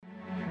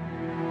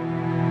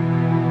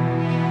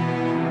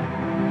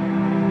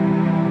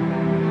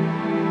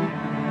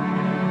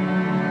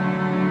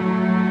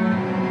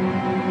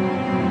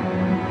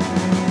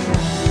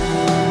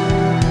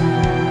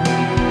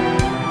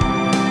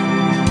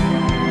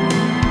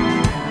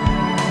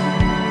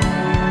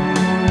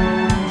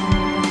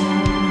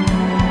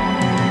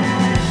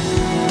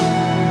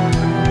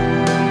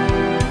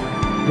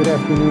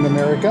afternoon,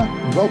 America.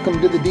 Welcome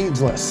to the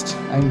Dean's List.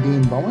 I'm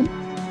Dean Bowen.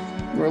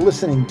 You're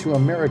listening to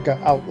America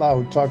Out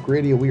Loud Talk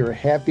Radio. We are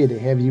happy to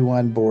have you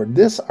on board.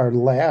 This our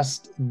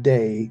last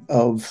day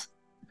here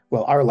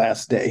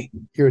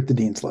at the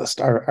Dean's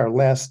List, our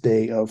last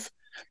day of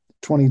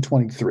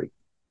 2023.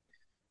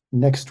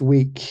 Next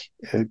week,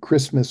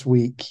 Christmas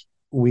week,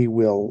 we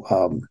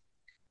will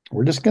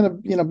we're just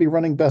going to be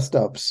running best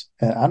ofs.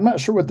 And I'm not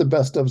sure what the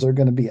best ofs are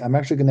going to be. I'm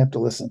actually going to have to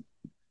listen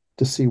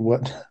to see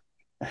what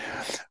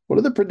do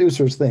the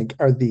producers think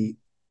are the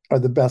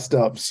best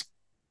ofs.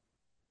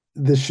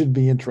 This should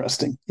be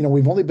interesting.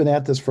 We've only been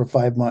at this for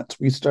 5 months.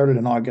 We started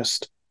in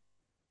August.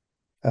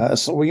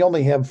 So we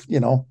only have,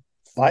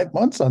 5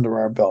 months under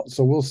our belt.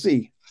 So we'll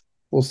see.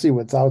 We'll see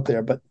what's out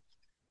there. But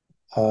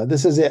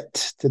this is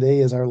it. Today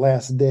is our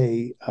last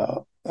day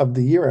of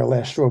the year, our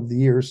last show of the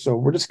year. So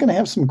we're just going to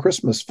have some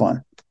Christmas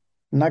fun.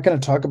 I'm not going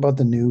to talk about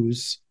the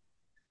news,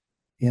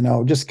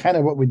 just kind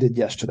of what we did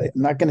yesterday.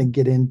 I'm not going to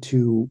get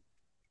into,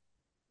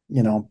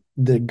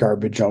 the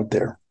garbage out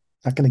there.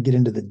 I'm not going to get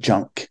into the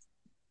junk. I'm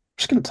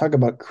just going to talk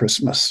about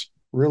Christmas,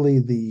 really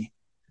the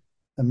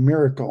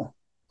miracle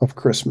of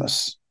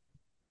Christmas,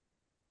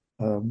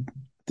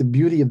 the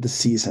beauty of the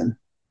season.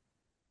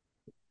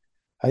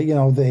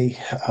 They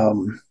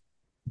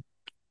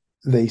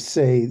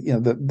say,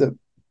 the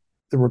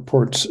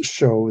reports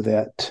show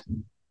that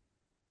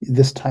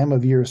this time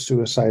of year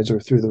suicides are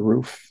through the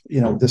roof.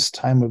 This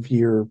time of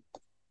year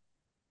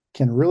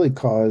can really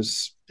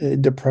cause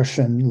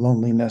depression,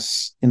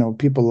 loneliness.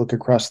 People look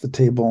across the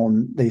table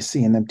and they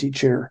see an empty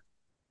chair.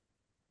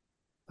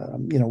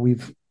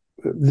 We've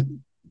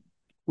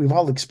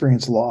all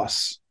experienced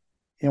loss,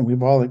 and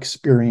we've all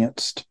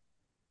experienced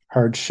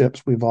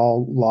hardships. We've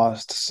all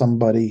lost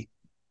somebody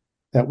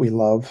that we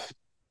love.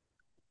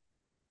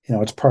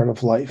 It's part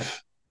of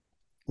life.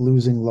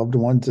 Losing loved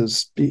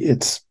ones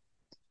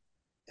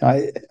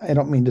I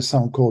don't mean to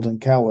sound cold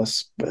and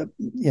callous, but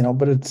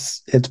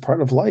it's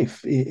part of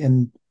life,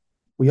 and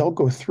we all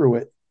go through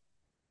it.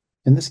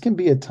 And this can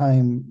be a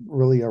time,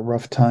 really a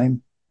rough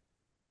time.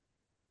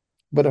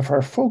 But if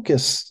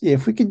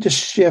we can just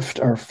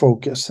shift our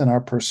focus and our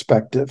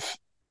perspective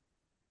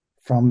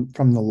from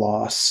the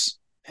loss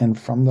and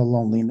from the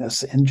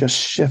loneliness and just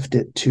shift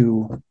it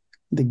to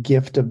the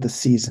gift of the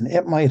season,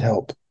 it might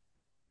help.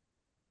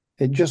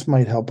 It just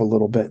might help a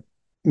little bit,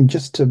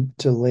 just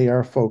to lay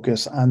our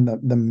focus on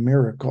the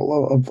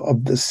miracle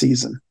of this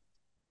season.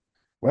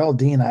 Well,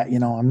 Dean,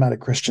 I'm not a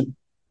Christian.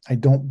 I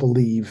don't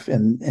believe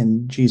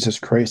in Jesus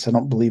Christ. I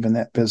don't believe in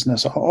that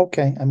business. Oh,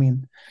 okay.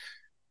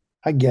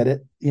 I get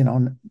it.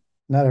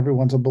 Not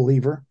everyone's a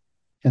believer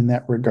in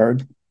that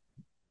regard.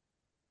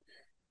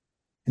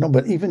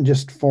 But even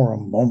just for a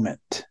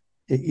moment,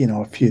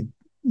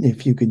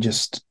 if you could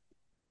just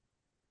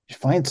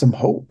find some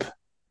hope,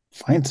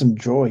 find some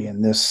joy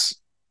in this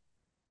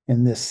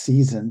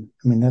season.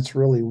 That's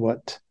really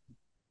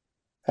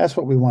that's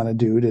what we want to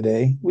do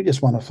today. We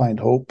just want to find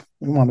hope.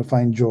 We want to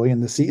find joy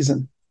in the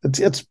season.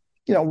 It's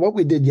what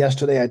we did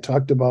yesterday. I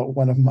talked about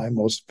one of my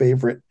most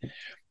favorite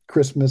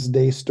Christmas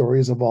Day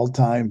stories of all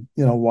time.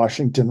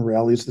 Washington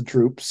rallies the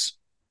troops.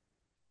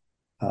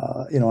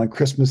 On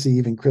Christmas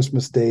Eve and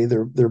Christmas Day,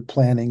 they're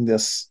planning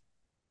this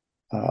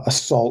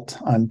assault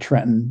on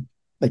Trenton.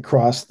 They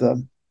cross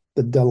the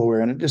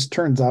Delaware, and it just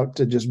turns out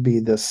to just be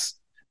this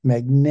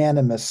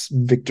magnanimous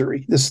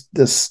victory. This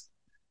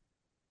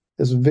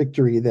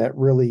victory that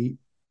really,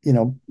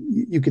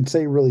 you could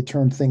say really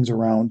turned things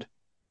around.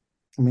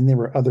 There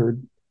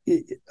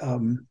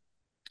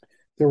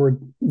were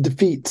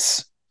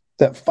defeats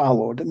that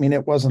followed.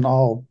 It wasn't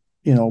all,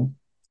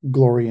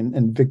 glory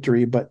and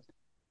victory, but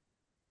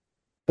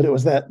it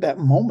was that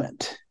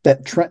moment,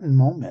 that Trenton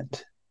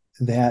moment,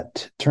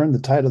 that turned the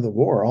tide of the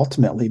war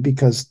ultimately,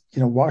 because,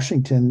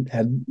 Washington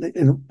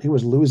he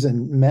was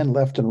losing men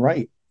left and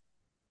right,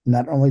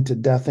 not only to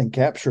death and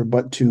capture,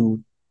 but to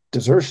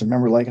desertion.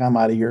 Remember, I'm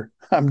out of here.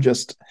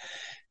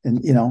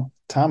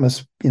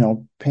 Thomas,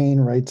 Paine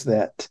writes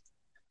that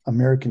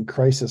American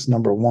Crisis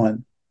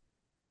 #1,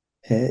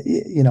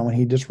 and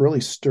he just really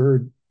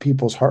stirred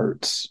people's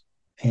hearts,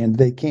 and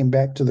they came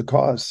back to the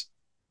cause.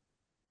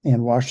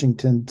 And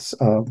Washington's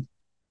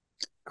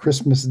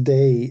Christmas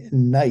Day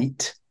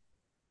night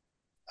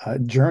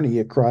journey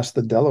across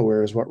the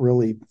Delaware is what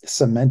really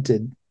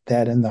cemented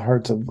that in the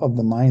hearts of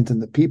the minds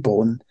and the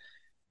people. And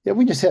yeah,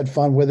 we just had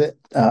fun with it.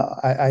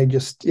 I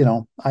just,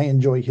 I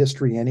enjoy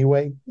history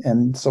anyway.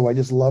 And so I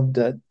just love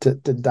to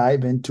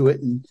dive into it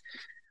and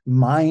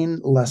mine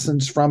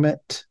lessons from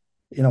it.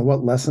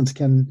 What lessons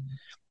can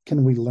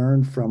we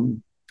learn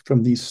from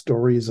these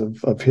stories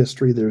of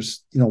history?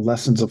 There's,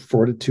 lessons of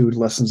fortitude,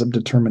 lessons of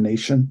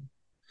determination,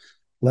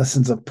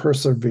 lessons of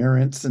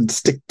perseverance and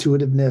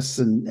stick-to-itiveness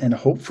and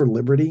hope for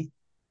liberty,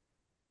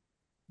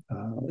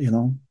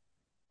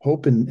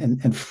 hope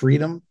and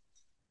freedom.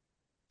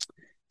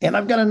 And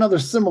I've got another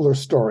similar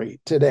story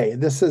today.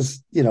 This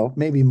is,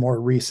 maybe more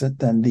recent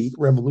than the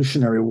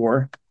Revolutionary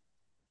War.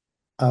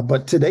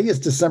 But today is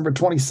December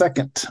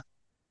 22nd.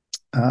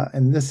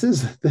 And this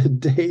is the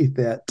day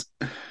that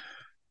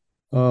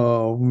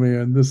Oh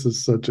man, this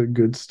is such a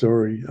good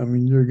story. I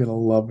mean, you're gonna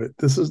love it.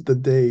 This is the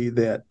day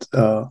that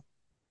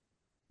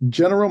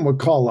General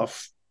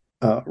McAuliffe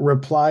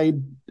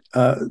replied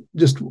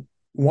just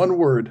one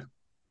word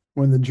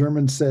when the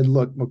Germans said,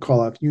 "Look,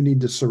 McAuliffe, you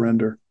need to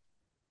surrender,"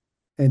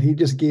 and he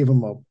just gave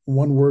him a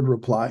one-word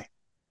reply,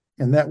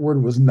 and that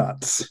word was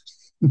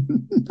nuts.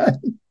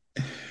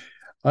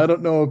 I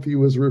don't know if he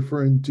was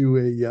referring to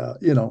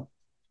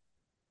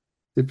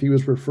if he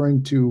was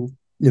referring to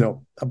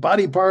a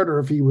body part, or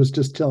if he was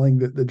just telling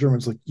the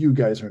Germans, like, you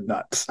guys are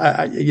nuts.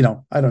 I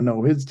don't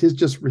know.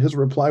 His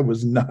reply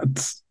was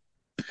nuts.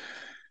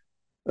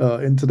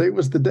 And today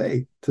was the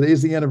day.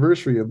 Today's the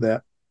anniversary of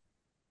that.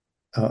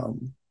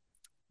 Um,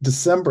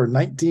 December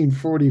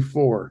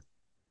 1944.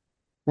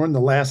 We're in the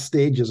last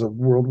stages of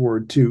World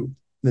War II.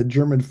 The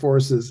German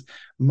forces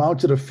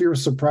mounted a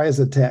fierce surprise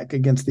attack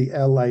against the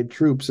Allied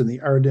troops in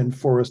the Ardennes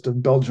forest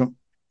of Belgium.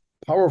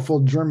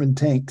 Powerful German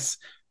tanks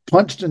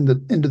punched into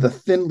the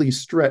thinly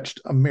stretched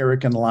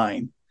American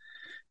line,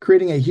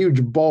 creating a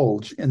huge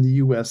bulge in the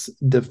U.S.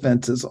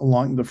 defenses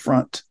along the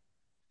front.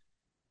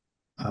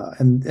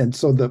 And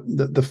so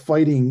the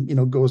fighting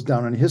goes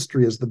down in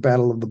history as the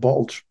Battle of the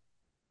Bulge.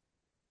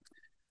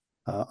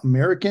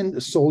 American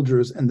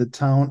soldiers in the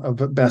town of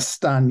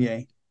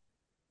Bastogne,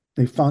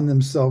 they found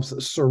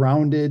themselves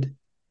surrounded,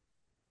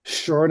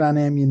 short on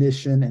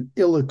ammunition, and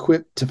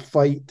ill-equipped to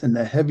fight in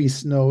the heavy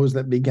snows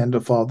that began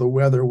to fall. The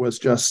weather was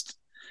just,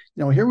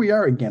 here we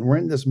are again. We're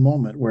in this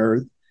moment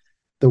where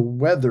the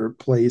weather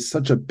plays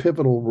such a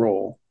pivotal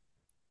role.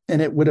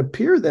 And it would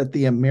appear that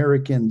the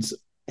Americans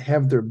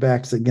have their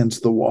backs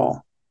against the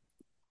wall.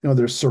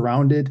 They're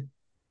surrounded,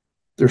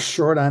 they're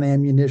short on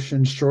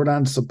ammunition, short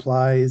on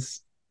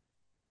supplies,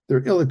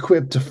 they're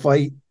ill-equipped to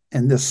fight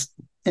in this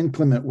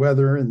inclement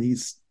weather and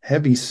these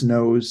heavy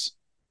snows.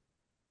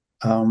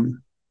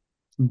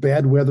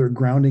 Bad weather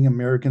grounding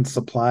American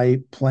supply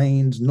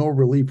planes. No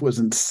relief was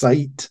in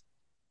sight.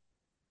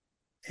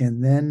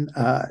 And then,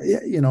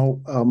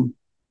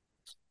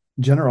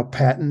 General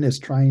Patton is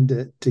trying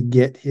to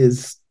get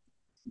his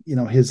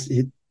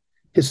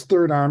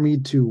Third Army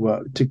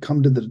to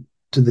come to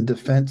the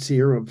defense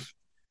here of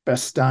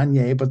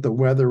Bastogne, but the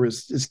weather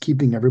is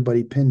keeping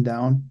everybody pinned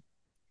down.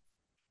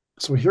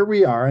 So here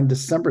we are on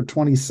December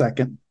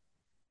 22nd,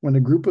 when a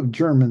group of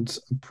Germans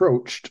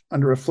approached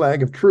under a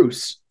flag of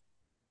truce.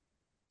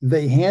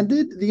 They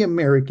handed the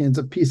Americans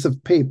a piece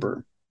of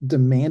paper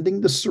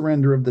demanding the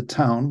surrender of the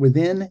town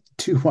within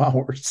 2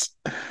 hours.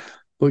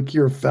 Look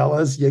here,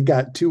 fellas, you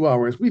got 2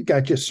 hours. We've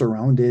got you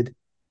surrounded.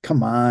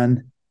 Come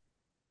on.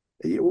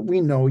 We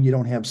know you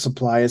don't have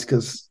supplies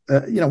because,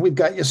 we've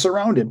got you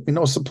surrounded. We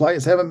know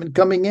supplies haven't been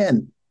coming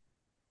in.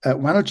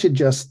 Why don't you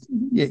just,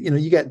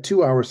 you got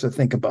 2 hours to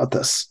think about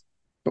this,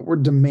 but we're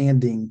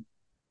demanding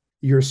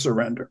your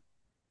surrender.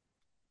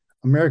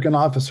 American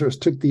officers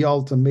took the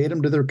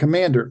ultimatum to their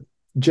commander,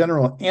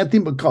 General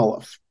Anthony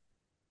McAuliffe.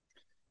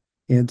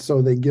 And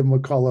so they give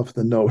McAuliffe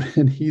the note,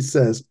 and he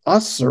says,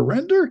 "Us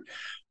surrender?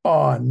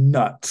 Oh,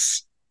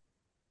 nuts."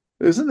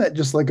 Isn't that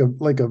just like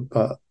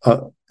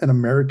an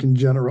American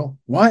general?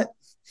 What?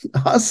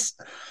 Us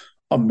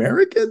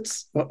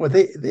Americans? What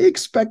they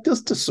expect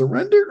us to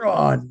surrender?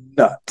 Oh,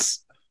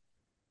 nuts.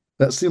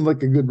 That seemed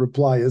like a good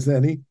reply as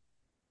any.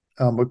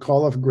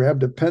 McAuliffe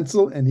grabbed a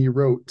pencil and he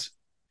wrote,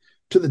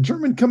 "To the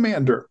German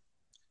commander,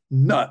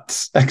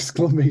 nuts!"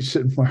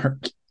 exclamation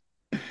mark.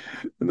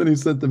 And then he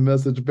sent the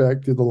message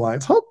back through the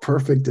lines. How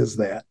perfect is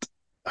that?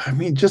 I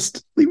mean,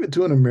 just leave it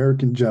to an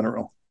American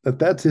general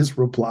that's his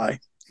reply.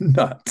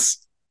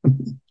 Nuts.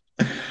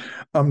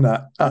 I'm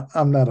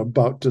not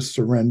about to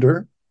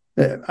surrender.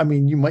 I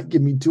mean, you might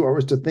give me 2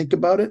 hours to think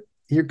about it.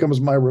 Here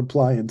comes my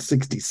reply in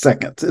 60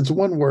 seconds. It's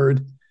one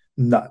word,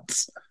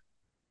 nuts.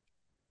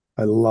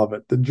 I love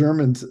it. The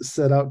Germans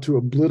set out to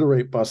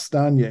obliterate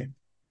Bastogne.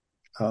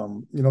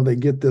 They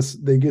get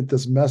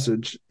this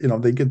message,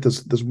 they get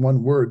this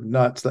one word,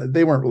 nuts.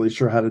 They weren't really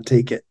sure how to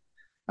take it.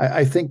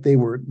 I think they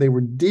were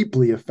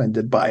deeply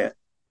offended by it,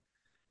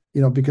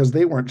 because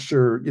they weren't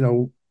sure,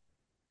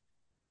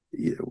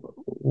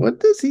 what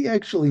does he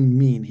actually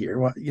mean here?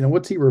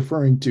 What's he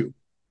referring to?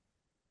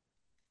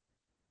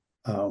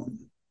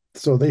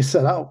 So they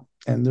set out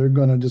and they're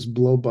going to just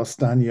blow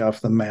Bastogne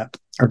off the map.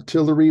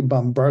 Artillery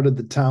bombarded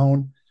the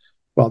town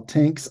while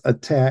tanks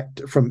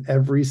attacked from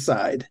every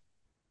side.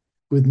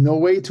 With no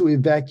way to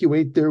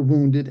evacuate their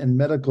wounded and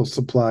medical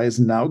supplies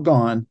now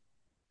gone,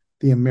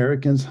 the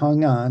Americans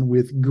hung on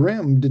with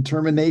grim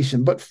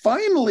determination. But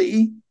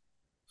finally,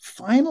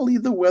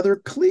 the weather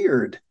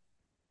cleared.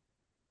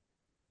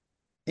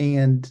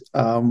 And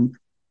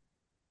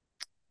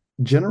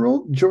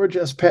General George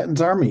S.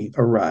 Patton's army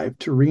arrived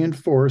to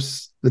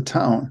reinforce the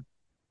town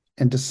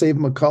and to save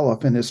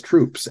McAuliffe and his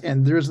troops.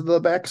 And there's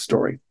the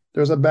backstory.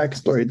 There's a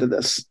backstory to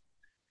this.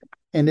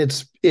 And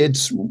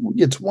it's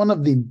one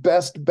of the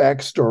best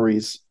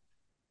backstories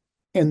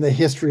in the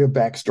history of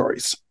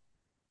backstories.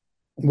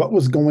 What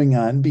was going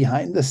on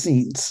behind the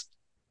scenes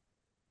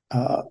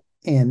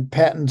in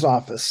Patton's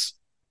office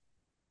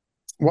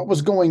what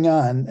was going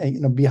on,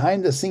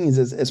 behind the scenes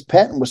as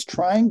Patton was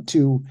trying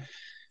to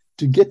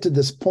get to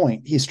this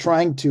point. He's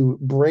trying to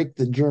break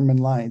the German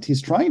lines.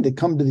 He's trying to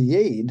come to the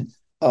aid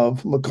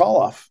of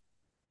McAuliffe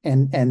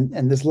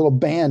and this little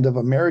band of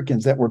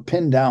Americans that were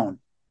pinned down.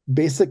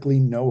 Basically,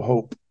 no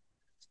hope.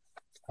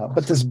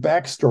 But this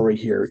backstory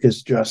here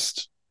is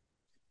it's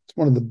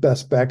one of the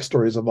best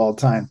backstories of all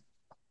time.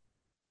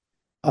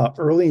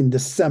 Early in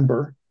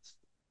December,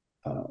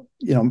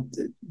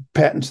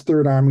 Patton's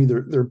Third Army,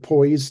 they're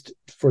poised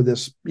for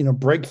this,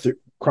 breakthrough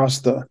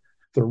across the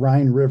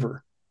Rhine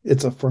River.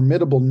 It's a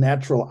formidable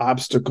natural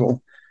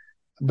obstacle,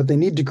 but they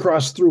need to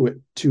cross through it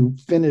to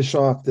finish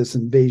off this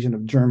invasion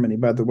of Germany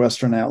by the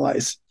Western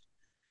Allies.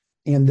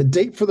 And the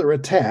date for their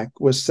attack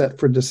was set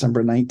for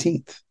December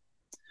 19th.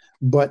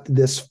 But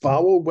this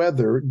foul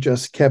weather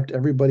just kept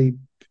everybody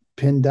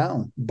pinned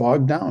down,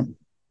 bogged down.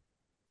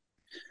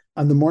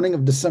 On the morning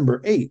of December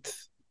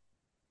 8th,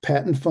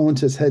 Patton phoned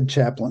his head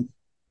chaplain,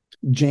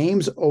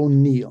 James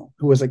O'Neill,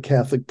 who was a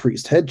Catholic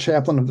priest, head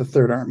chaplain of the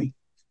Third Army.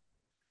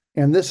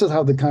 And this is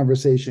how the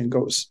conversation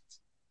goes.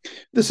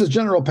 This is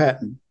General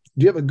Patton.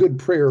 Do you have a good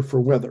prayer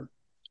for weather?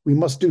 We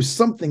must do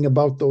something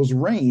about those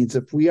rains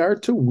if we are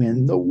to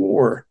win the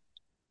war.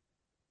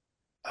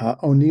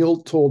 O'Neill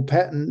told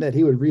Patton that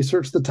he would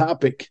research the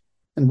topic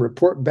and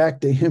report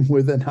back to him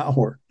within an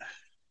hour.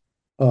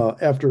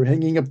 After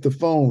hanging up the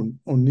phone,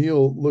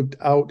 O'Neill looked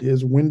out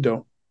his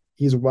window.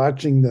 He's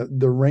watching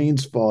the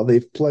rains fall.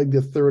 They've plagued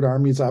the Third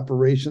Army's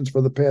operations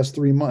for the past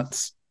 3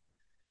 months.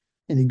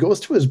 And he goes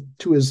to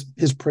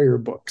his prayer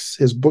books,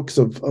 his books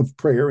of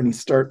prayer, and he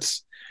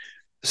starts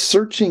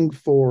searching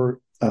for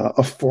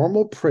a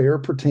formal prayer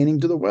pertaining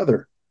to the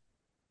weather.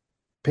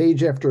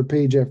 Page after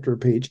page after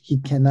page, he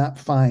cannot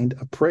find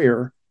a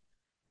prayer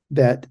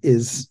that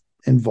is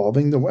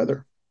involving the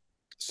weather.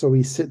 So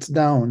he sits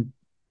down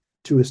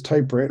to his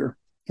typewriter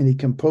and he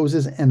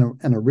composes an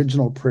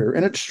original prayer,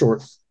 and it's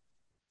short.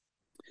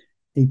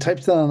 He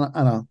types it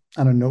on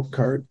a note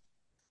card,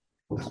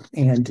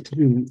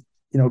 and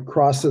he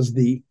crosses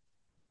the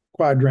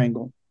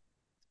quadrangle,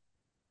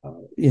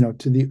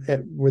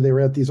 to where they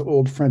were at these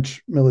old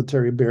French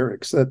military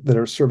barracks that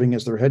are serving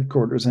as their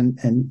headquarters,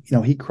 and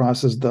he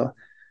crosses the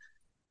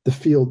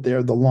field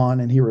there, the lawn,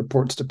 and he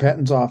reports to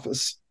Patton's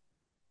office,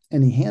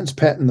 and he hands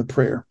Patton the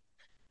prayer.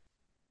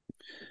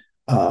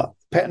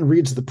 Patton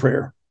reads the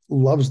prayer,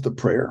 loves the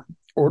prayer,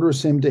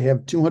 orders him to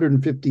have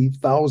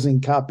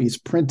 250,000 copies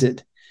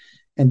printed,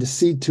 and to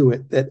see to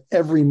it that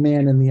every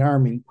man in the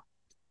army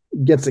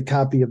gets a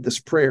copy of this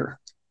prayer.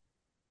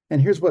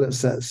 And here's what it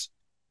says.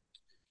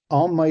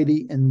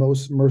 Almighty and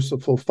most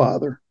merciful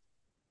Father,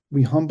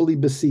 we humbly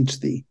beseech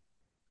thee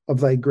of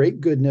thy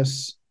great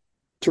goodness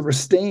to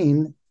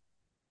restrain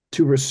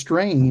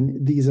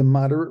these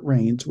immoderate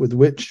rains with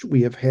which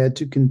we have had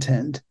to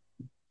contend.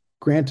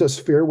 Grant us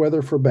fair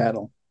weather for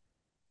battle.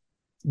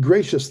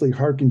 Graciously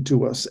hearken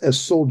to us as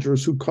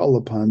soldiers who call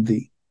upon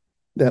thee,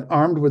 that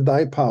armed with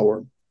thy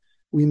power,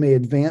 we may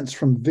advance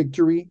from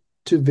victory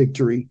to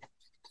victory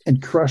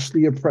and crush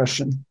the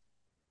oppression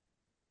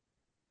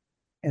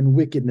and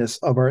wickedness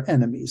of our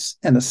enemies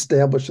and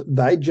establish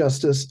thy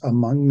justice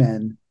among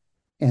men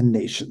and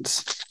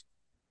nations.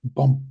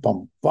 Bum,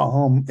 bum,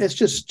 bum. It's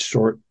just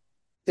short.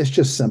 It's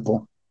just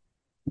simple.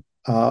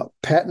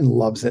 Patton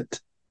loves it.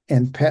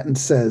 And Patton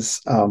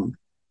says,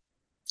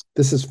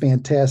 this is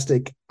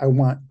fantastic. I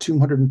want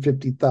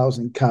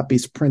 250,000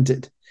 copies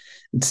printed,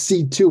 and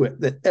see to it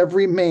that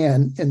every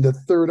man in the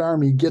Third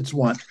Army gets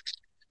one.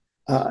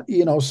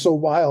 So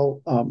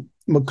while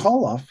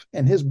McAuliffe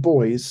and his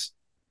boys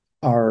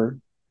are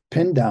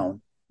pinned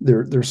down,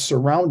 they're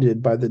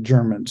surrounded by the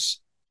Germans,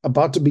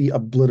 about to be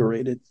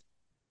obliterated.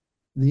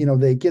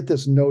 They get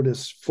this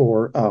notice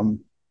to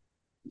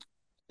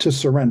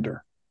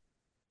surrender,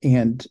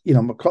 and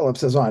McAuliffe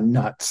says, "Oh,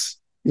 nuts!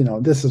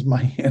 This is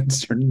my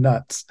answer,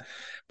 nuts."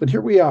 But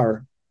here we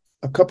are,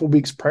 a couple of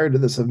weeks prior to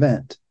this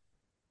event,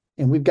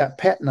 and we've got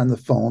Patton on the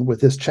phone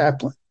with his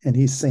chaplain, and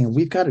he's saying,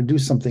 "We've got to do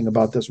something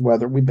about this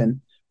weather. We've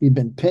been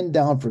pinned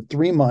down for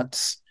 3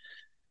 months.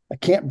 I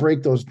can't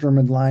break those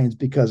German lines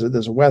because of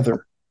this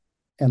weather,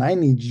 and I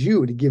need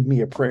you to give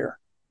me a prayer.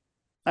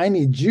 I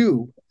need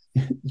you,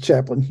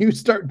 chaplain. You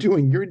start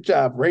doing your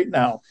job right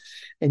now,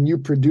 and you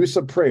produce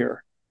a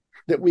prayer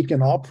that we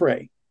can all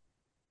pray.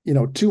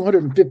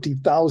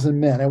 250,000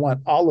 men. I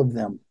want all of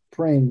them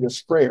praying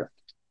this prayer,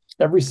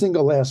 every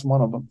single last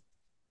one of them."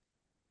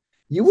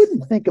 You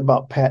wouldn't think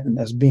about Patton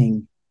as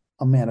being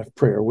a man of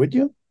prayer, would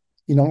you?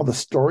 All the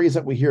stories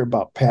that we hear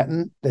about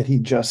Patton, that he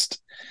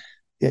just,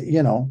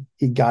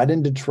 he got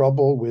into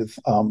trouble with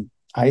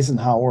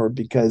Eisenhower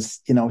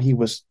because, he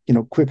was,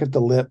 quick at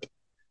the lip.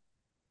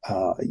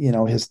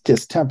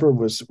 His temper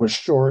was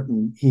short,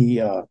 and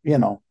he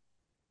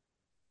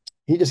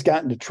just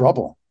got into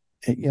trouble.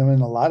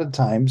 And a lot of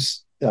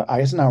times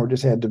Eisenhower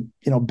just had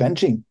to,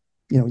 bench him.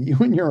 You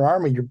and your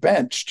army, you're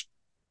benched.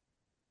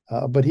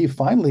 But he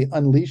finally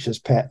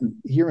unleashes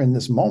Patton here in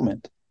this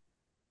moment.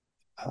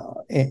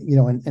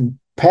 And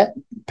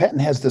Patton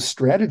has this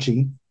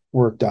strategy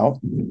worked out.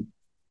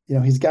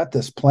 He's got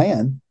this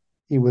plan.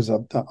 He was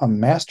a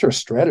master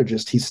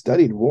strategist. He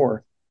studied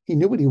war. He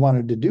knew what he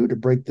wanted to do to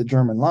break the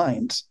German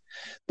lines,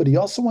 but he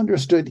also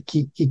understood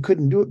he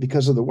couldn't do it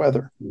because of the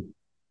weather.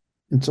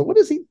 And so what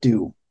does he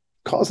do?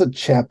 Calls a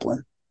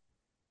chaplain,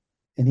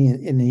 and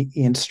he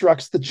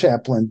instructs the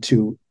chaplain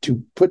to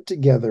put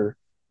together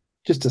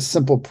just a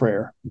simple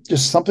prayer,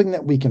 just something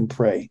that we can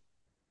pray,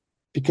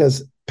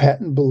 because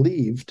Patton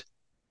believed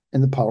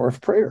in the power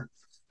of prayer.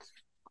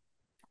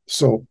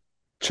 So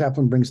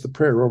chaplain brings the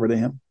prayer over to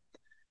him.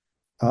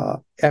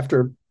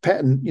 After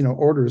Patton,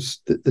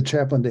 orders the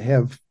chaplain to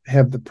have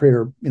the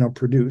prayer,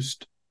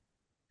 produced,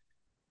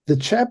 the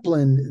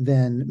chaplain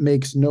then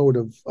makes note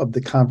of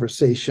the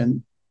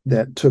conversation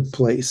that took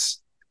place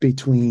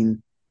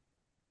between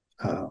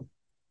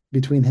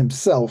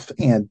himself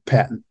and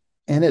Patton,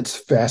 and it's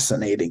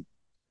fascinating.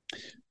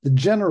 The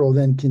general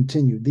then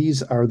continued.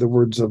 These are the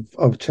words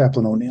of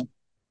Chaplain O'Neill.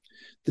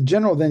 The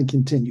general then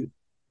continued,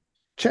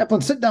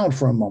 "Chaplain, sit down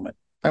for a moment.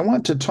 I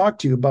want to talk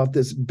to you about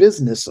this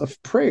business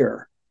of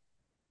prayer."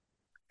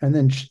 And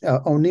then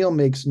O'Neill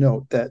makes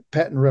note that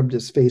Patton rubbed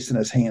his face in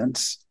his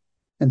hands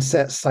and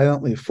sat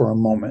silently for a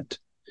moment,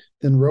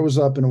 then rose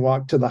up and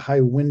walked to the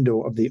high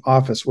window of the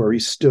office where he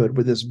stood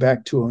with his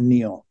back to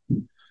O'Neill,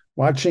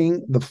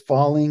 watching the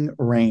falling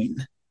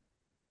rain.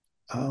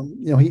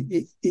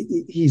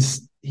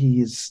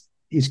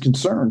 He's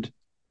concerned,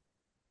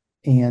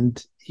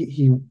 and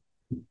he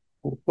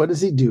what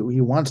does he do?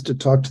 He wants to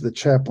talk to the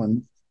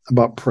chaplain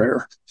about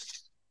prayer.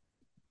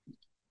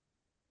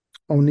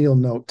 O'Neill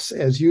notes,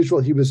 as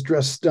usual, he was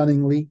dressed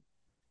stunningly.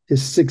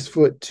 His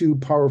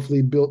 6'2"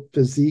 powerfully built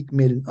physique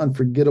made an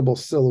unforgettable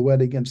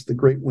silhouette against the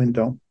great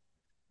window.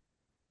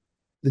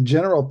 The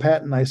General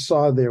Patton I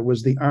saw there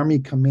was the army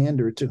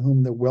commander to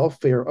whom the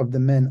welfare of the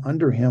men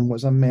under him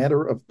was a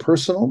matter of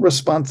personal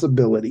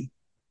responsibility.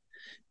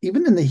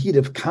 Even in the heat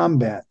of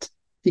combat,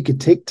 he could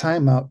take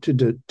time out to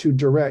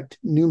direct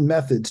new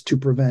methods to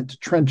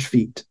prevent trench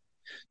feet,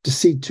 to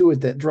see to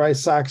it that dry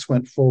socks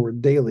went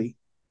forward daily,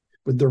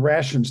 with the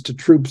rations to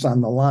troops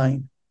on the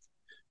line,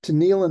 to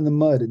kneel in the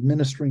mud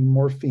administering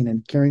morphine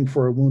and caring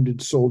for a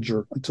wounded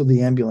soldier until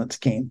the ambulance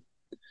came.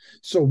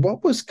 So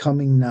what was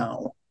coming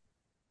now?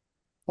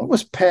 What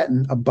was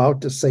Patton about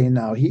to say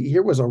now?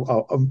 Here was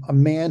a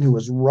man who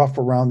was rough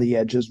around the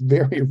edges,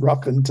 very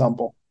rough and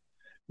tumble,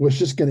 was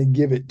just going to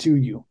give it to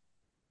you.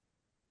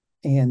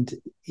 And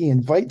he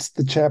invites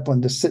the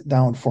chaplain to sit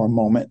down for a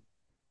moment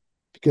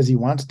because he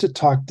wants to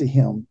talk to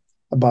him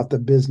about the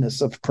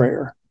business of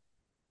prayer.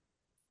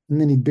 And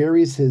then he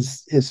buries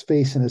his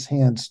face in his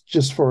hands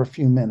just for a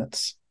few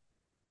minutes,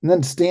 and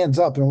then stands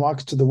up and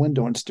walks to the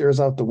window and stares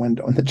out the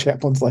window. And the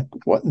chaplain's like,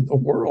 "What in the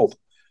world?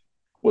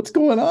 What's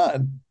going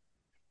on?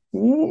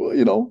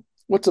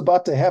 What's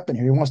about to happen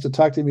here?" He wants to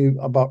talk to me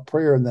about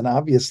prayer. And then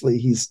obviously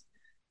he's,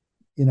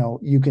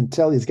 you can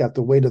tell he's got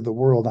the weight of the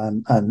world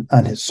on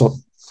his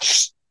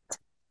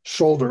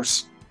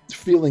shoulders,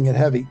 feeling it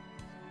heavy.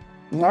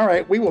 All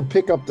right, we will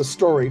pick up the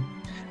story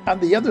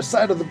on the other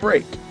side of the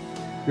break.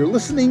 You're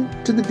listening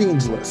to The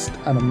Dean's List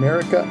on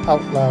America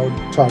Out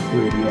Loud Talk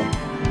Radio.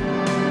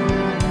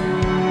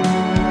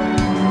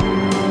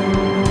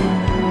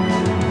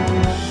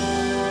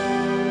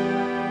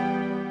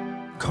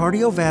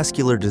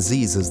 Cardiovascular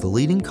disease is the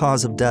leading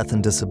cause of death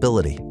and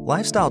disability.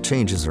 Lifestyle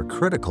changes are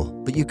critical,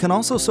 but you can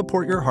also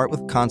support your heart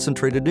with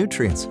concentrated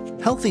nutrients.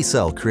 Healthy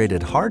Cell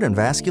created Heart and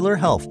Vascular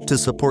Health to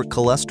support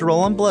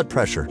cholesterol and blood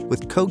pressure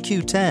with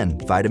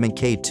CoQ10, vitamin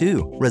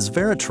K2,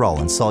 resveratrol,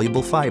 and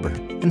soluble fiber.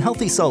 And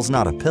Healthy Cell's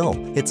not a pill,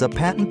 it's a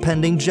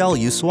patent-pending gel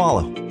you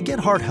swallow. Get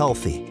heart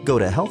healthy. Go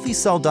to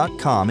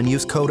healthycell.com and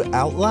use code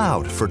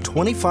OUTLOUD for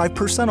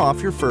 25%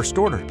 off your first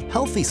order.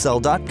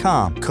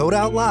 Healthycell.com, code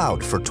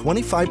OUTLOUD for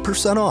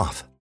 25%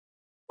 off.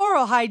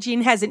 Oral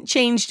hygiene hasn't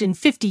changed in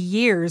 50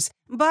 years,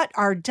 but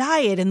our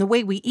diet and the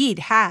way we eat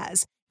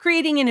has,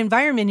 creating an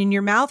environment in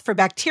your mouth for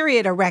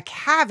bacteria to wreak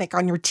havoc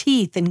on your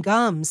teeth and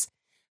gums.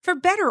 For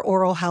better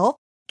oral health,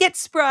 get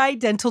Spry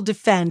Dental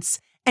Defense,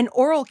 an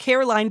oral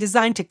care line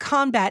designed to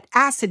combat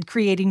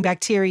acid-creating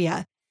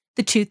bacteria.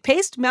 The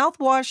toothpaste,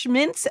 mouthwash,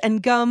 mints,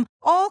 and gum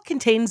all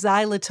contain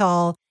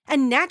xylitol, a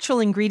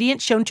natural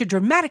ingredient shown to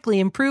dramatically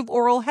improve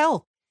oral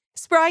health.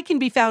 Spry can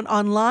be found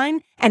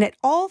online and at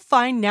all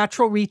fine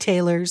natural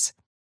retailers.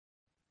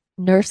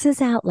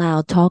 Nurses Out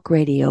Loud Talk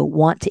Radio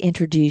want to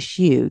introduce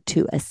you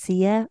to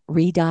ASEA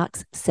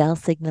Redox Cell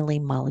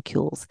Signaling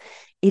Molecules.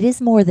 It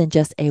is more than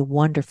just a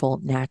wonderful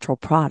natural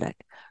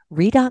product.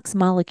 Redox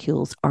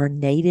molecules are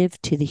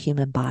native to the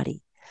human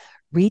body.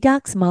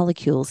 Redox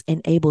molecules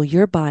enable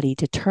your body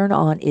to turn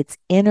on its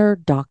inner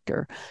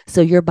doctor so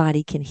your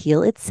body can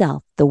heal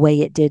itself the way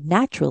it did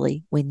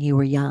naturally when you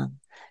were young.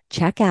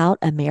 Check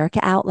out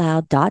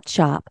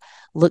AmericaOutloud.shop,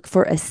 look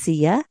for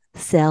ASEA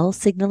Cell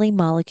Signaling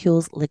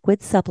Molecules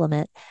Liquid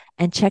Supplement,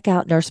 and check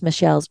out Nurse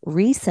Michelle's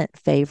recent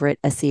favorite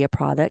ASEA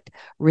product,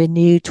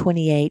 Renew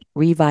 28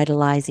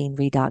 Revitalizing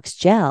Redox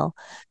Gel,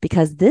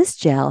 because this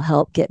gel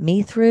helped get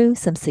me through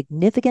some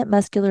significant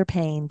muscular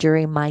pain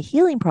during my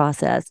healing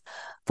process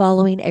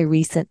following a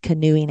recent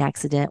canoeing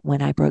accident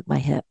when I broke my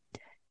hip.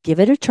 Give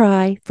it a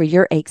try for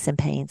your aches and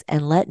pains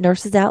and let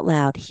Nurses Out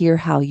Loud hear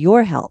how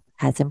your health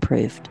has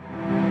improved.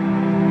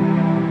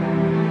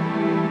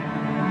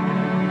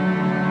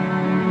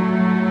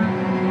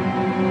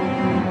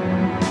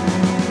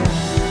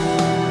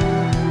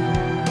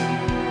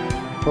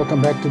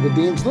 Welcome back to the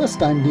Dean's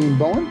List. I'm Dean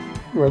Bowen.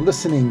 You are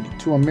listening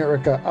to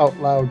America Out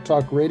Loud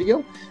Talk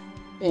Radio.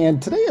 And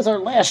today is our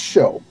last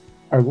show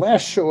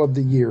of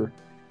the year.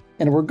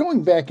 And we're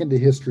going back into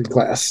history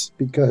class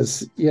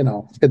because,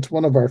 it's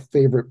one of our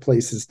favorite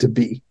places to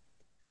be.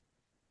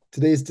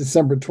 Today's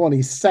December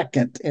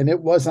 22nd, and it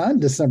was on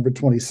December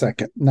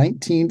 22nd,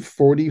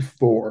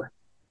 1944,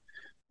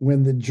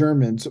 when the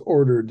Germans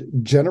ordered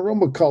General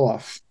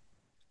McAuliffe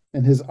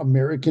and his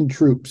American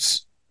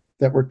troops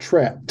that were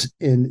trapped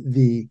in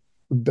the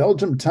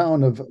Belgian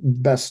town of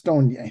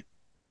Bastogne.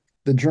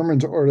 The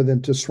Germans ordered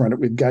them to surrender.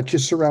 We've got you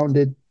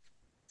surrounded.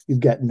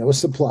 You've got no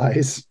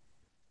supplies.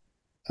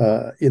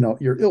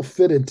 You're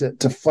ill-fitted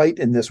to fight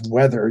in this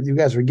weather. You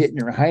guys are getting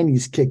your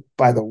heinies kicked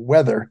by the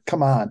weather.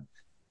 Come on.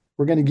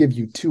 We're going to give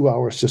you 2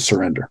 hours to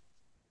surrender.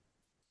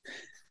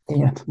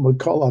 And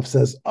McAuliffe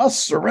says, us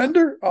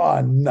surrender?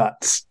 Oh,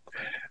 nuts.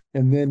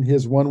 And then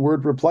his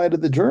one-word reply to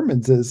the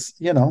Germans is,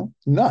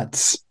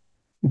 nuts.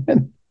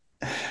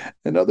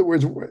 In other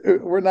words,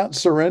 we're not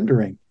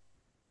surrendering.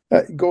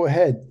 Go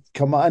ahead.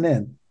 Come on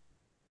in.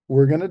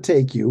 We're going to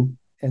take you,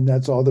 and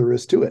that's all there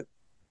is to it.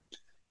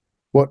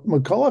 What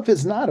McAuliffe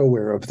is not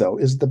aware of, though,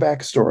 is the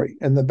backstory.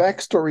 And the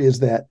backstory is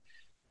that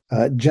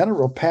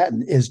General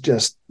Patton is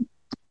just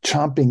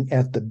chomping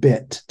at the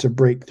bit to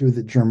break through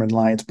the German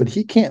lines, but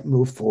he can't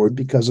move forward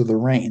because of the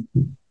rain.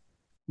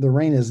 The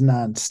rain is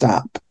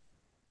nonstop.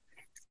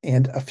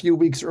 And a few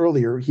weeks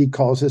earlier, he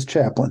calls his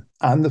chaplain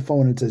on the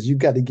phone and says, you've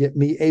got to get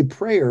me a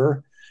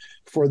prayer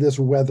for this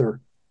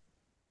weather.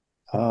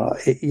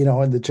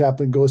 And the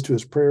chaplain goes to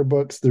his prayer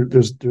books.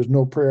 There's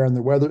no prayer on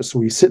the weather.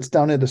 So he sits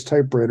down at his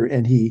typewriter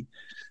and he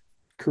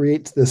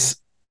creates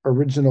this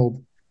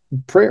original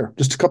prayer,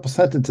 just a couple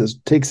sentences,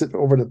 takes it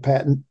over to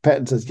Patton.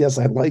 Patton says, yes,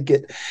 I like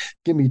it.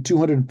 Give me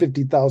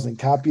 250,000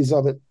 copies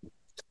of it.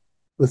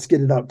 Let's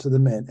get it out to the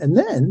men. And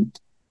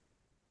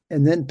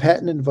then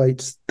Patton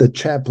invites the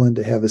chaplain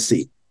to have a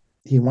seat.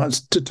 He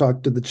wants to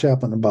talk to the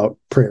chaplain about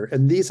prayer.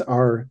 And these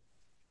are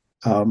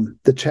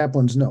the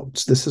chaplain's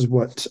notes. This is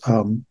what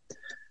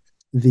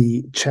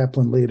the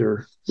chaplain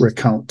later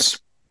recounts.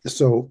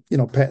 So,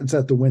 Patton's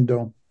at the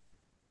window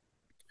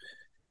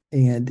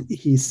and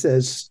he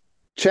says,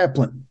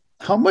 chaplain,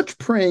 how much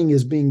praying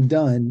is being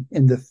done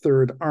in the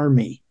Third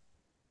Army?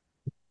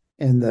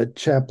 And the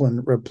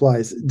chaplain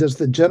replies, does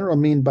the general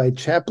mean by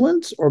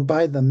chaplains or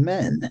by the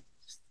men?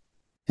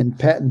 And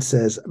Patton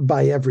says,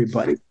 by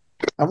everybody.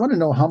 I want to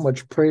know how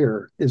much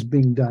prayer is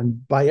being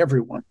done by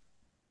everyone.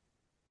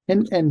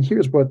 And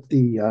here's what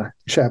the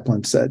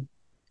chaplain said.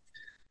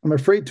 I'm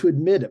afraid to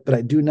admit it, but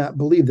I do not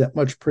believe that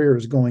much prayer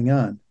is going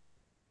on.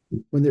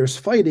 When there's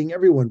fighting,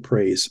 everyone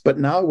prays. But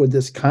now with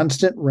this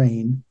constant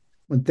rain,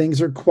 when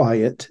things are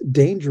quiet,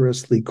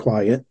 dangerously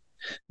quiet,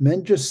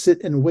 men just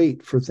sit and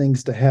wait for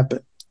things to happen.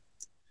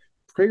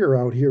 Prayer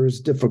out here is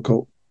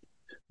difficult.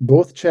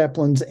 Both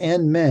chaplains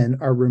and men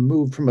are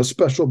removed from a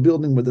special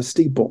building with a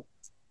steeple.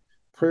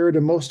 Prayer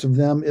to most of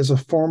them is a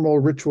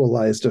formal,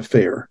 ritualized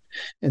affair,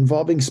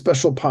 involving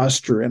special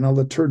posture and a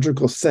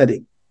liturgical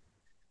setting.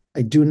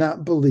 I do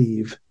not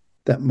believe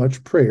that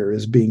much prayer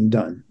is being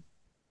done.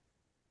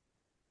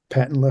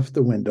 Patton left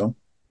the window,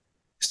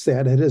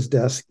 sat at his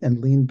desk, and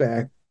leaned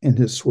back in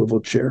his swivel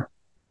chair.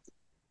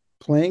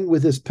 Playing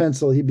with his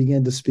pencil, he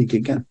began to speak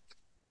again.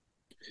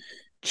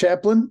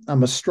 Chaplain,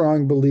 I'm a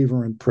strong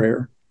believer in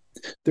prayer.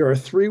 There are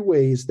 3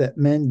 ways that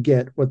men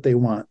get what they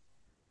want: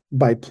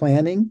 by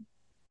planning,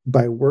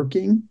 by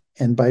working,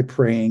 and by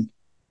praying.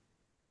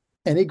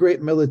 Any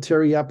great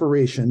military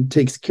operation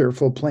takes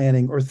careful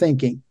planning or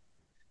thinking.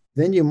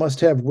 Then you must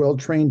have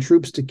well-trained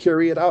troops to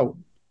carry it out.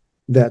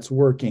 That's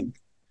working.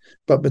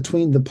 But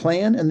between the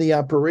plan and the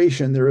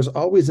operation, there is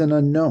always an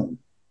unknown.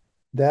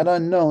 That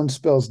unknown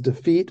spells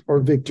defeat or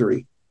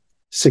victory,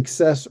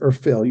 success or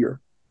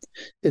failure.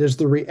 It is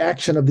the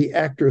reaction of the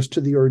actors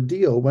to the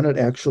ordeal when it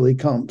actually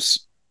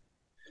comes.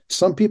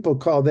 Some people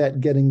call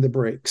that getting the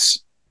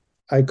breaks.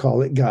 I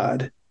call it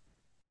God.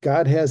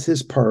 God has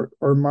his part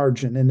or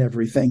margin in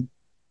everything.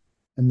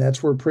 And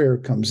that's where prayer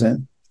comes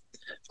in.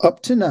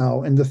 Up to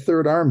now, in the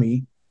Third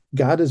Army,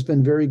 God has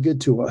been very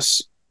good to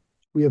us.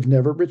 We have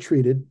never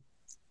retreated.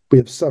 We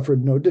have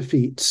suffered no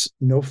defeats,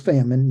 no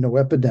famine, no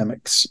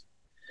epidemics.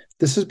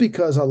 This is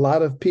because a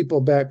lot of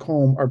people back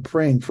home are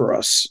praying for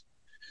us.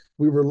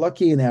 We were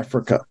lucky in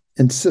Africa,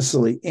 in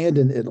Sicily, and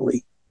in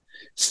Italy,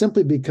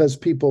 simply because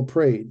people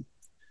prayed.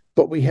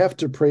 But we have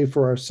to pray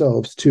for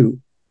ourselves, too.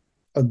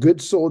 A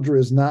good soldier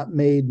is not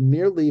made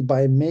merely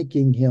by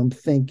making him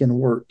think and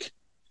work.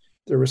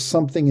 There is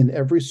something in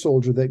every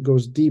soldier that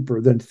goes deeper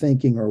than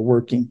thinking or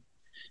working.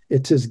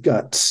 It's his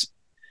guts.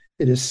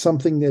 It is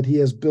something that he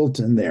has built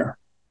in there.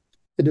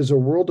 It is a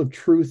world of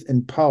truth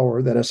and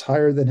power that is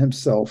higher than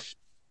himself.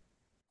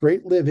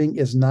 Great living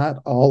is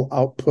not all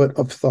output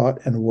of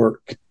thought and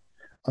work.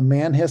 A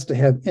man has to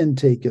have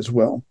intake as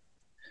well.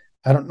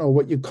 I don't know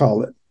what you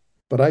call it,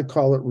 but I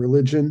call it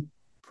religion,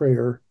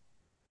 prayer,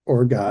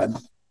 or God.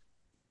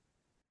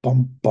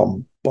 Bum,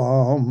 bum,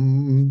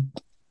 bum.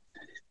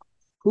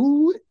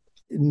 Who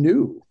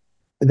knew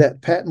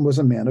that Patton was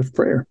a man of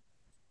prayer?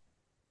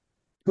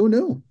 Who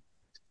knew?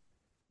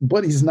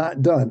 But he's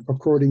not done,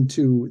 according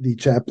to the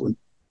chaplain.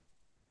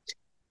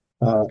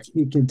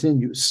 He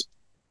continues.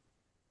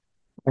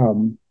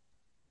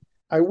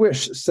 I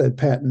wish, said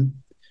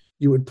Patton,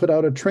 you would put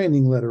out a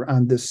training letter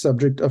on this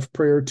subject of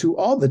prayer to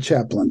all the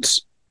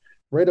chaplains.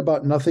 Write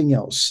about nothing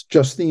else,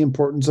 just the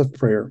importance of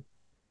prayer.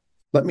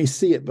 Let me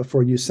see it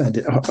before you send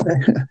it.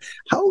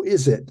 How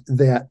is it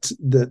that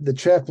the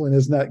chaplain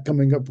is not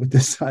coming up with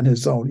this on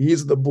his own?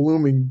 He's the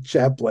blooming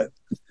chaplain.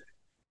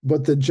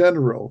 But the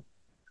general,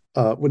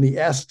 when he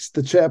asks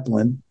the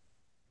chaplain,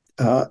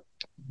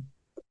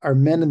 are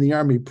men in the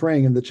army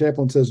praying? And the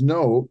chaplain says,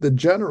 no. The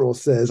general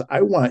says,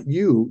 I want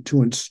you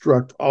to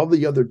instruct all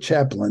the other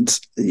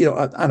chaplains,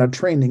 on a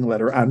training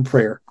letter on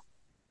prayer.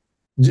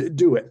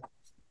 Do it.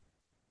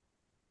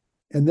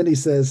 And then he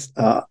says,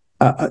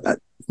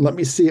 let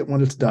me see it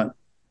when it's done.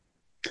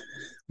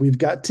 We've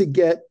got to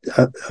get,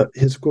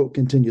 his quote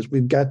continues,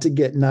 we've got to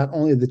get not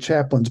only the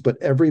chaplains,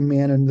 but every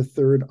man in the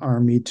Third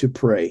Army to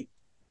pray.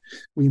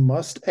 We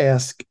must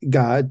ask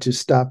God to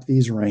stop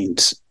these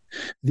rains.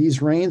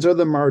 These rains are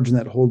the margin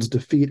that holds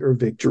defeat or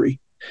victory.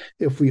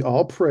 If we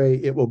all pray,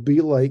 it will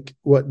be like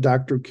what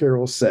Dr.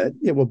 Carroll said.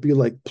 It will be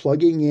like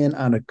plugging in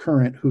on a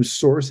current whose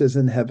source is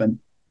in heaven.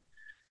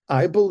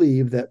 I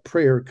believe that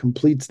prayer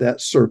completes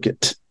that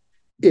circuit.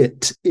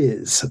 It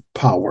is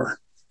power.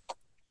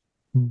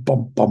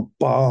 Bum, bum,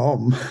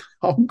 bum.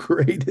 How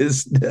great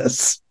is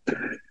this?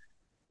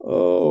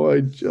 Oh,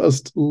 I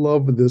just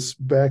love this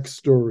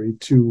backstory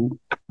to,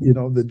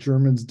 the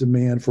Germans'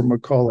 demand for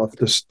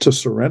McAuliffe to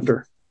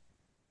surrender.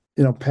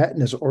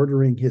 Patton is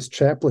ordering his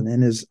chaplain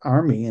and his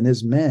army and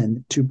his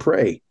men to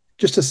pray,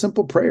 just a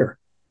simple prayer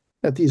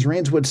that these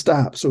rains would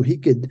stop so he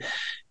could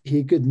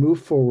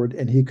move forward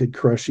and he could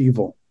crush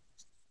evil.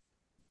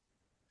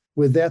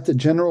 With that, the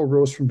general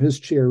rose from his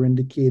chair,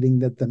 indicating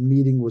that the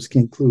meeting was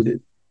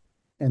concluded,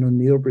 and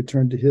O'Neill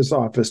returned to his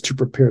office to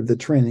prepare the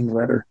training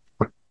letter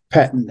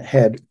Patton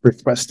had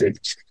requested.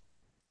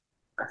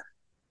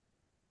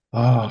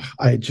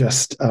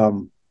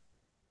 And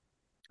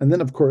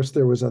then, of course,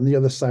 there was on the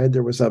other side,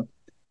 there was a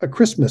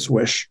Christmas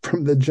wish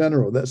from the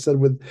general that said,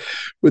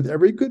 with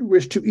every good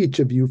wish to each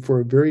of you for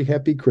a very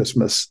happy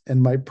Christmas,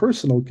 and my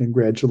personal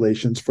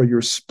congratulations for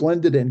your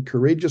splendid and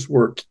courageous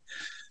work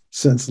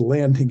since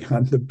landing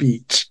on the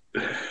beach.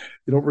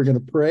 We're going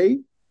to pray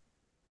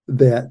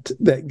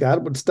that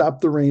God would stop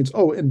the rains.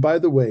 Oh, and by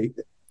the way,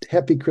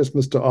 happy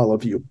Christmas to all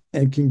of you,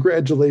 and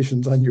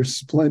congratulations on your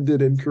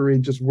splendid and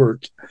courageous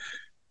work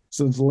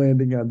since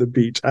landing on the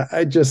beach.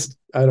 I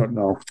don't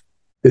know.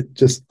 It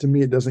just, to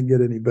me, it doesn't get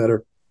any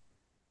better.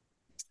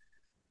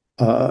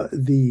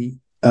 The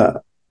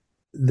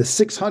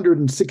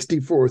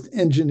 664th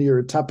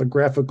Engineer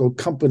Topographical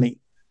Company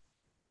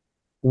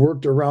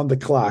worked around the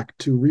clock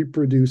to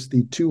reproduce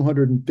the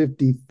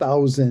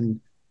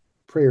 250,000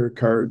 prayer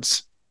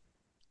cards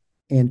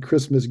and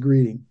Christmas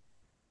greeting.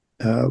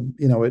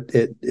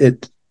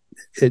 It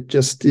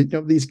just,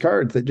 these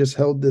cards that just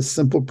held this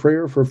simple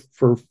prayer for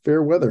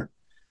fair weather.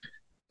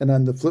 And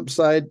on the flip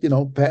side,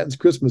 Patton's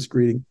Christmas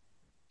greeting.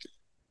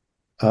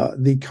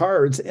 The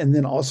cards and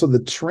then also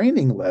the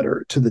training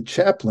letter to the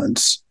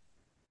chaplains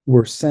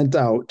were sent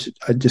out,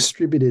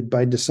 distributed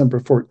by December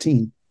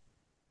 14.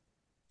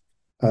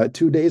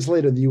 2 days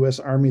later, the U.S.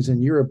 armies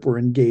in Europe were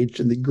engaged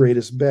in the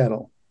greatest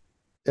battle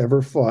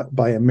ever fought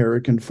by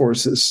American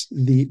forces,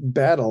 the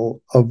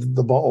Battle of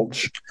the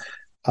Bulge.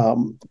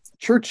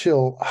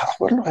 Churchill,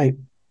 what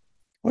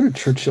did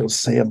Churchill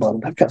say about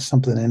it? I've got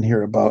something in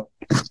here about...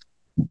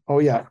 Oh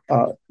yeah,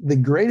 the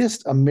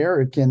greatest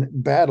American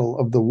battle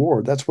of the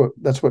war. That's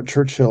what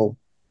Churchill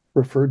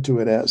referred to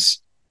it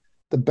as.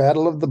 The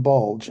Battle of the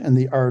Bulge in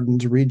the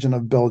Ardennes region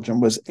of Belgium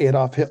was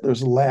Adolf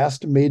Hitler's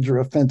last major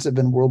offensive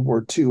in World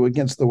War II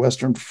against the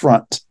Western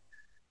Front.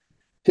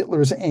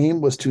 Hitler's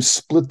aim was to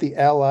split the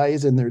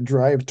Allies in their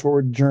drive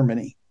toward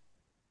Germany.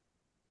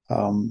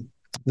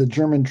 The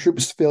German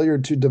troops' failure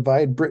to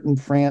divide Britain,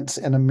 France,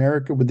 and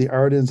America with the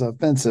Ardennes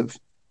offensive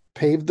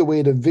paved the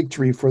way to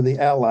victory for the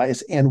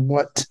Allies, and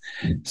what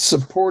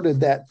supported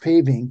that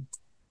paving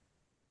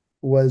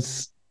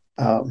was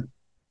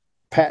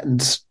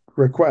Patton's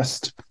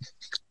request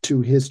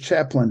to his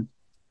chaplain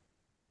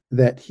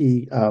that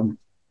he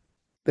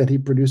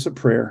produce a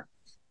prayer,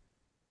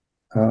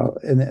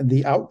 and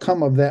the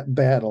outcome of that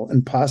battle,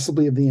 and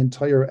possibly of the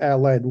entire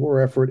Allied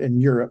war effort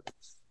in Europe,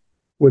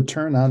 would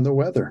turn on the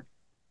weather.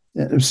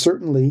 And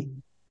certainly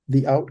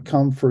the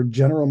outcome for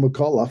General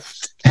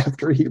McAuliffe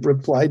after he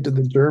replied to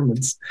the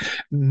Germans.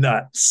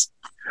 Nuts.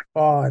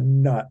 Oh,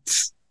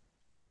 nuts.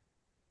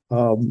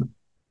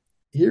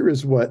 Here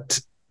is what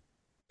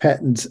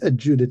Patton's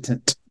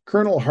adjutant,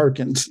 Colonel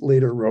Harkins,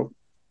 later wrote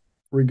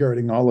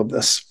regarding all of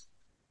this.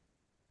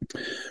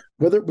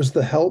 Whether it was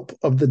the help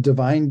of the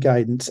divine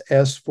guidance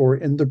asked for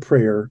in the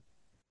prayer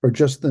or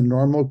just the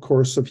normal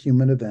course of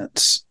human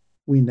events,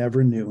 we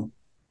never knew.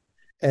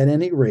 At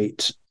any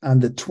rate, on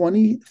the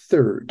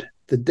 23rd,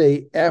 the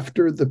day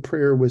after the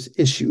prayer was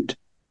issued,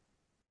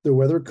 the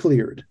weather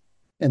cleared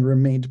and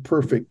remained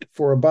perfect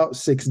for about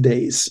 6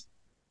 days,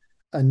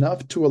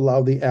 enough to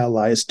allow the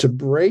Allies to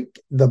break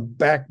the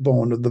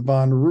backbone of the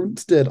von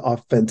Rundstedt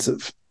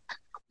offensive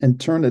and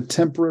turn a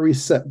temporary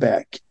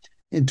setback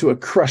into a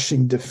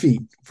crushing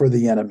defeat for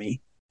the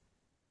enemy.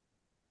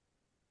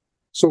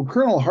 So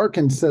Colonel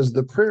Harkins says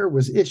the prayer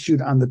was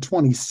issued on the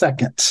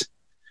 22nd,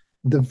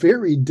 the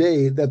very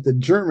day that the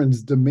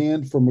Germans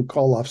demand for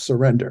McAuliffe's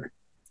surrender,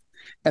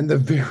 and the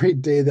very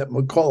day that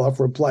McAuliffe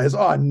replies,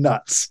 "Oh,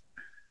 nuts."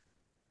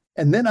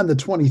 And then on the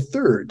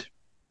 23rd,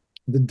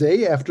 the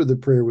day after the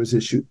prayer was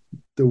issued,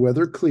 the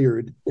weather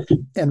cleared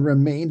and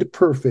remained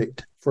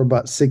perfect for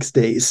about 6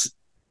 days,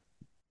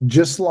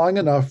 just long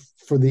enough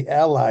for the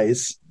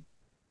Allies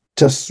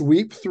to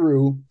sweep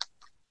through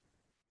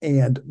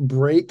and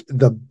break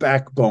the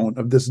backbone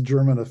of this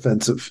German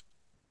offensive.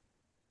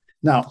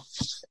 Now,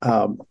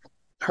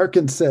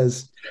 Harkins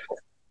says,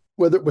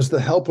 whether it was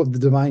the help of the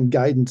divine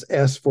guidance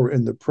asked for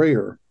in the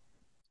prayer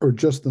or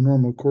just the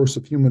normal course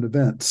of human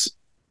events,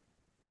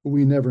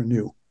 we never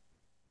knew.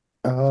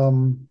 I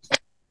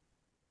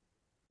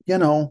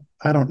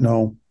don't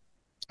know.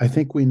 I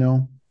think we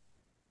know.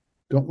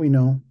 Don't we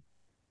know?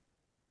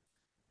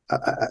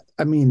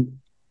 I mean,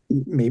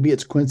 maybe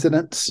it's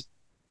coincidence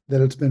that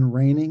it's been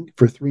raining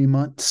for 3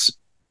 months,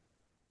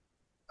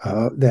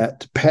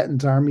 that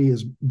Patton's army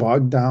is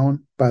bogged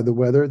down by the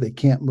weather. They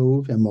can't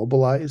move,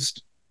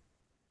 immobilized.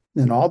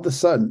 And all of a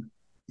sudden,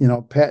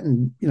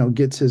 Patton,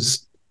 gets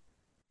his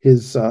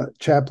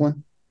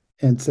chaplain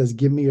and says,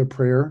 "Give me a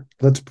prayer.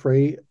 Let's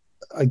pray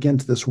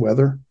against this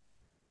weather."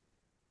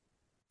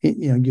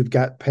 You've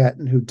got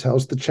Patton who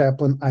tells the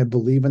chaplain, "I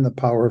believe in the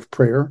power of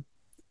prayer,"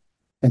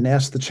 and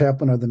asks the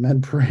chaplain, "Are the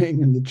men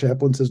praying?" And the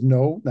chaplain says,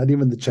 "No, not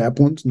even the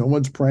chaplains. No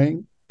one's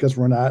praying because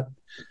we're not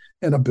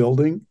in a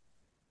building.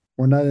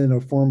 We're not in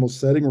a formal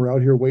setting. We're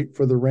out here waiting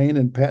for the rain."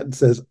 And Patton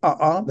says,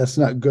 that's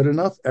not good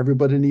enough.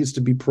 Everybody needs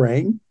to be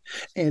praying.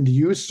 And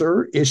you,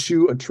 sir,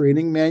 issue a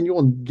training manual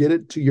and get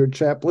it to your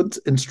chaplains,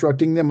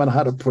 instructing them on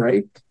how to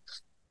pray.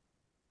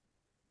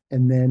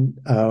 And then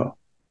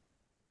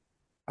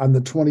on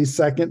the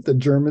 22nd, the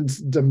Germans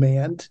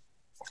demand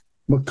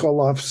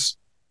McAuliffe's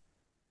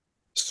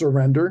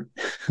surrender.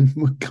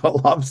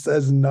 McAuliffe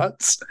says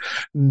nuts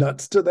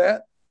to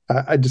that.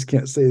 I just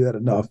can't say that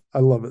enough. I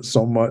love it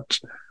so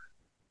much.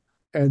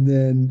 And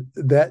then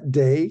that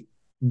day,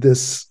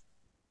 this,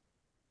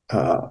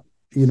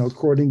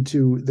 according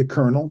to the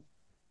colonel,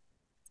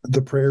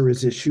 the prayer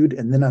is issued.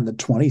 And then on the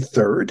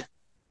 23rd,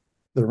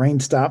 the rain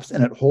stops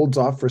and it holds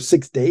off for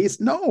 6 days.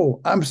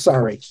 No, I'm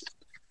sorry.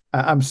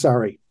 I'm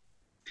sorry.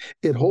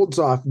 It holds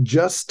off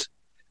just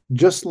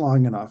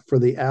long enough for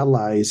the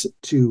Allies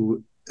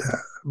to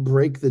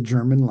break the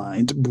German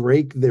lines,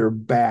 break their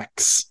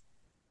backs,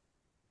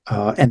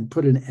 and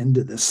put an end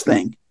to this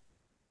thing.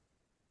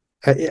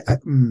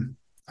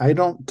 I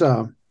don't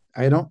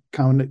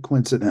count it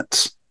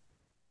coincidence.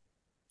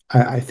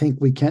 I think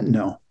we can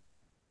know.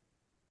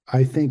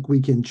 I think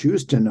we can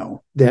choose to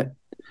know that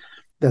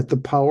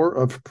the power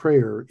of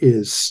prayer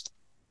is,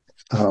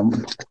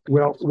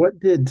 what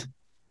did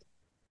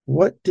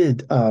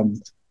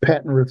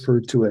Patton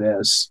refer to it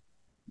as?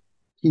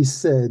 He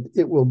said,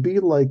 it will be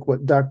like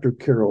what Dr.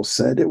 Carroll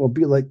said. It will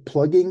be like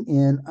plugging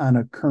in on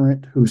a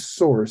current whose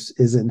source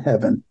is in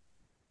heaven.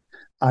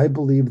 I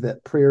believe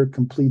that prayer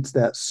completes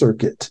that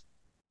circuit.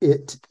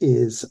 It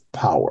is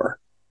power.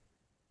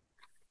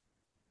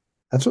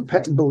 That's what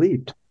Patton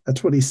believed.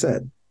 That's what he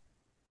said.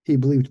 He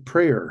believed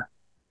prayer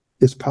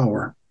is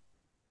power.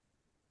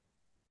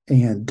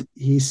 And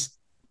he's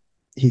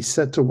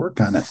set to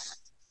work on it.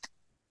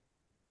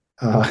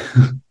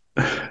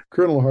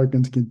 Colonel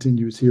Harkins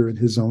continues here in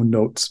his own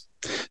notes.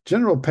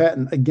 General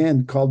Patton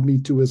again called me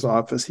to his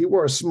office. He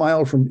wore a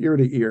smile from ear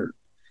to ear.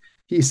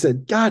 He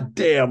said, "God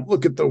damn,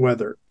 look at the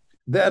weather.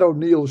 That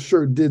O'Neill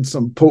sure did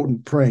some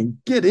potent praying.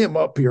 Get him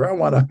up here. I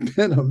want to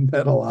pin a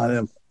medal on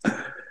him."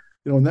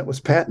 And that was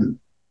Patton.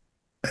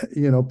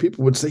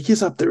 People would say,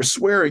 "He's up there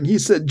swearing. He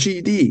said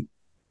GD."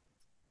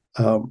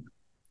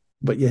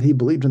 But yet he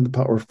believed in the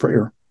power of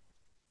prayer.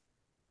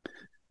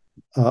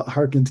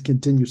 Harkins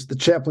continues. The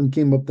chaplain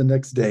came up the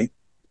next day.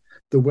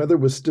 The weather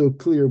was still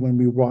clear when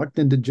we walked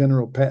into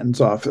General Patton's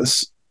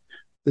office.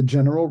 The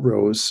general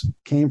rose,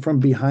 came from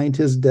behind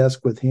his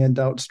desk with hand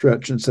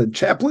outstretched, and said,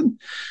 "Chaplain,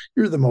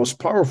 you're the most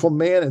powerful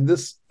man in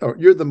this, or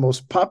you're the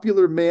most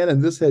popular man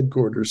in this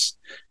headquarters.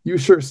 You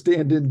sure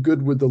stand in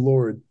good with the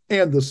Lord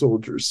and the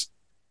soldiers."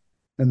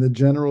 And the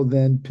general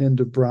then pinned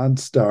a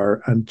bronze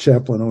star on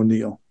Chaplain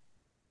O'Neill.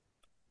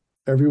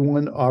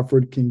 Everyone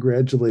offered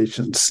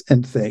congratulations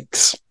and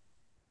thanks.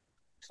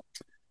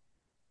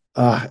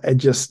 I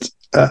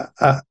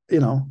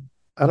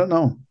don't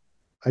know.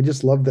 I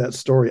just love that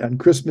story. On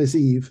Christmas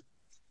Eve,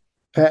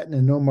 Patton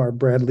and Omar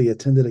Bradley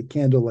attended a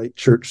candlelight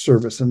church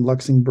service in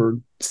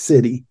Luxembourg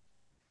City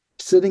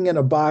sitting in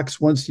a box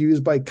once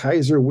used by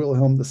Kaiser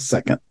Wilhelm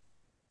II.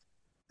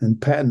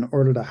 And Patton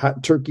ordered a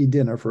hot turkey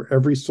dinner for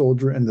every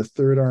soldier in the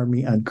Third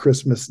Army on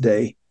Christmas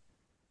Day.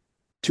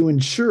 To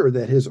ensure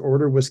that his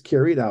order was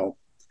carried out,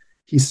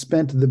 he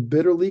spent the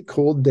bitterly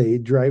cold day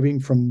driving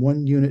from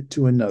one unit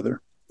to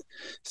another.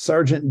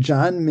 Sergeant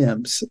John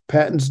Mims,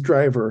 Patton's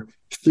driver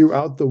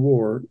throughout the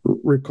war,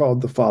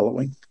 recalled the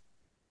following.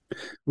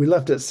 We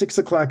left at 6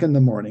 o'clock in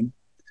the morning.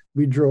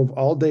 We drove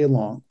all day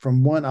long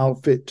from one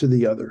outfit to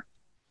the other.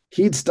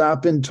 He'd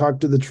stop and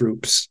talk to the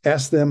troops,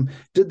 ask them,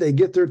 did they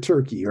get their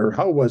turkey or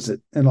how was it,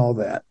 and all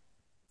that.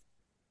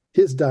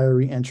 His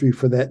diary entry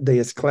for that day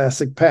is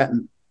classic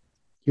Patton.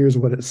 Here's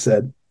what it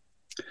said.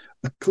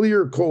 A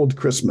clear, cold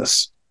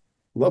Christmas.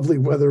 Lovely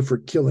weather for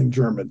killing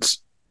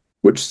Germans,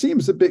 which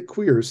seems a bit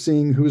queer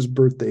seeing whose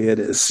birthday it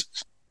is.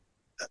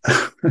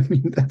 I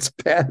mean, that's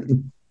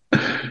Patton.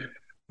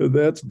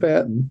 That's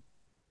Patton.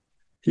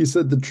 He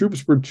said the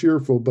troops were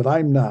cheerful, but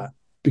I'm not,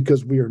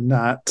 because we are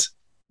not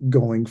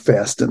going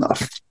fast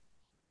enough.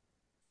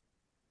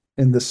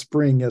 In the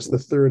spring, as the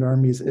Third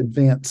Army's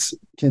advance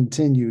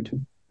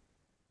continued,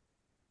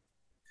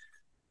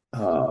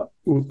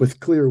 with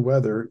clear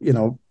weather,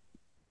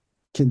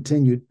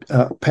 continued,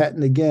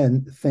 Patton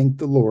again thanked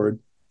the Lord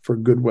for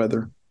good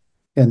weather.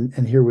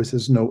 And here was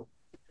his note.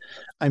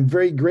 I'm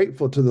very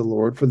grateful to the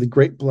Lord for the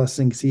great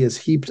blessings he has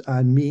heaped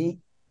on me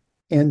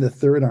and the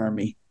Third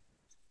Army,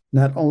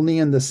 not only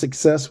in the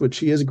success which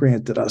he has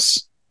granted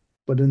us,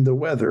 but in the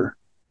weather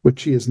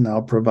which he is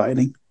now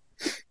providing.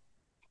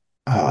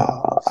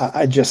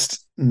 I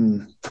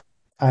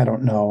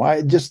don't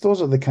know.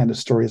 Those are the kind of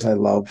stories I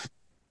love.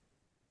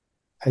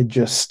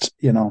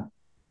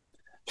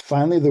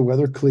 Finally the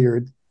weather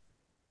cleared.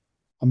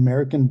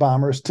 American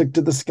bombers took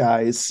to the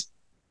skies.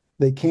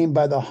 They came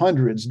by the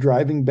hundreds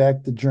driving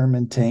back the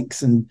German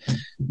tanks, and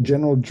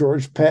General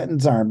George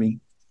Patton's army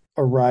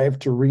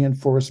arrived to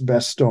reinforce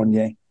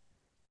Bastogne.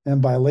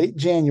 And by late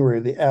January,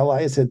 the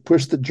Allies had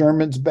pushed the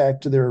Germans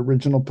back to their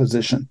original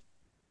position.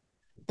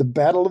 The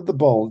Battle of the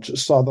Bulge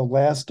saw the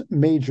last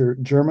major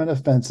German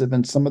offensive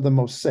and some of the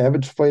most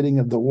savage fighting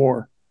of the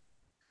war.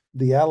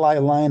 The Ally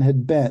line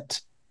had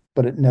bent,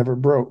 but it never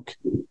broke.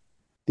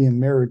 The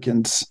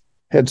Americans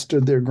had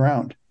stood their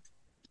ground.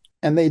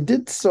 And they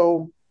did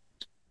so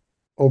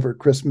over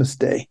Christmas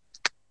Day.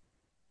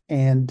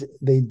 And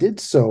they did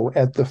so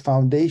at the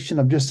foundation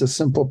of just a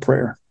simple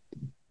prayer.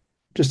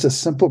 Just a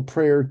simple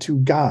prayer to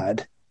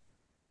God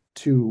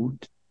to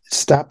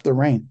stop the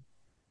rain.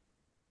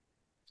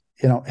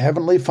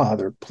 Heavenly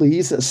Father,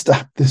 please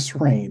stop this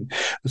rain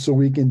so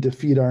we can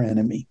defeat our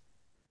enemy,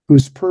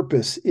 whose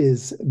purpose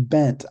is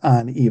bent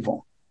on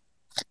evil.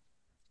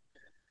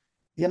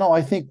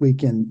 I think we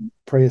can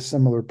pray a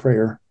similar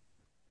prayer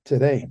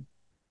today.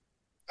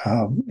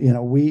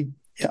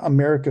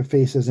 America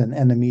faces an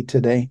enemy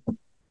today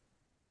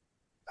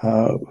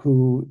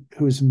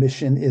whose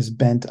mission is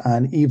bent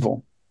on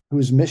evil,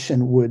 whose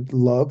mission would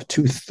love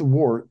to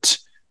thwart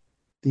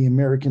the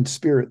American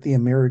spirit, the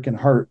American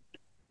heart,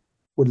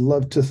 would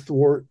love to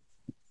thwart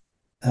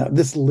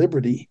this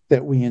liberty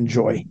that we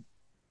enjoy.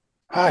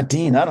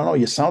 Dean, I don't know,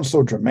 you sound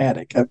so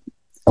dramatic.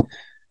 But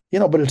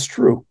it's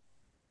true.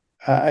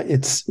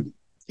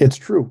 It's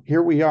true.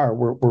 Here we are.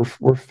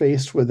 We're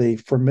faced with a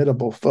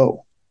formidable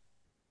foe.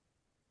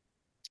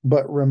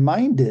 But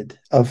reminded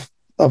of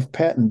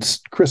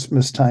Patton's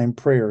Christmas time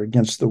prayer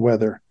against the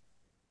weather,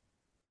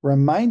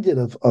 reminded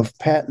of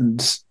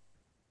Patton's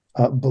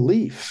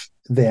belief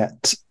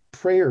that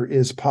prayer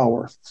is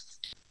power.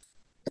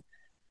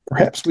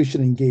 Perhaps we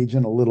should engage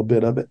in a little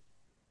bit of it.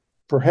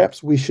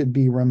 Perhaps we should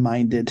be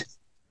reminded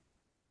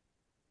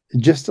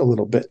just a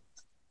little bit.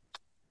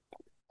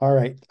 All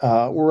right,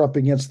 we're up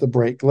against the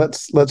break.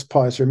 Let's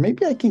pause here.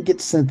 Maybe I can get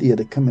Cynthia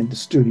to come into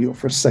studio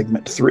for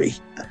segment 3.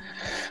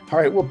 All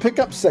right, we'll pick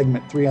up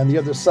segment 3 on the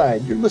other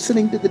side. You're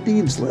listening to the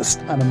Dean's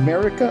List on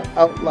America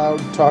Out Loud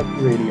Talk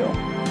Radio.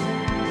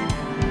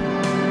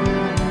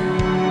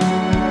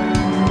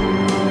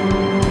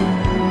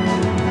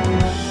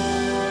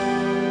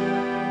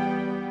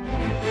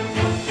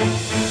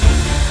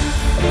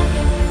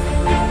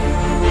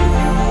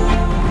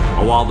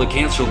 While the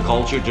cancel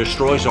culture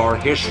destroys our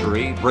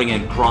history,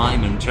 bringing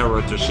crime and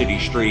terror to city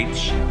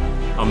streets,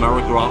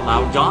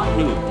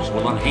 AmericaOutloud.news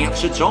will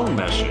enhance its own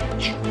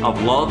message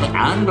of love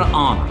and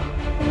honor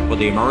for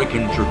the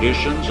American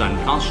traditions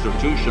and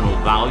constitutional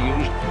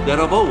values that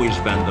have always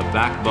been the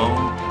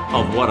backbone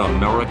of what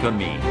America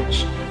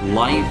means: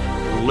 life,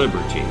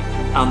 liberty,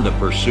 and the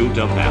pursuit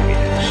of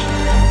happiness.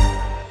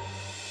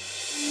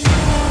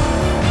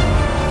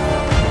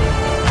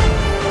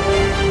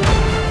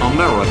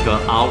 America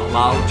Out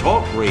Loud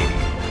Talk Radio.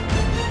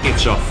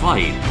 It's a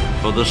fight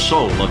for the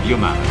soul of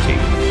humanity.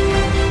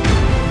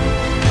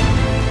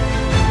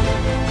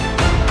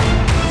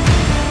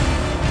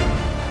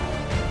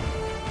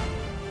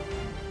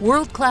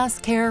 World-class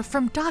care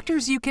from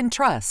doctors you can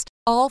trust,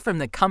 all from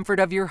the comfort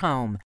of your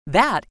home.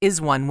 That is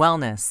One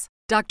Wellness.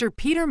 Dr.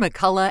 Peter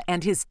McCullough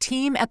and his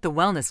team at The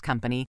Wellness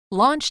Company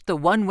launched the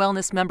One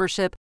Wellness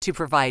membership to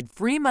provide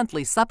free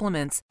monthly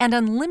supplements and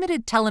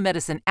unlimited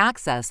telemedicine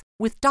access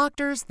with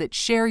doctors that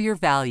share your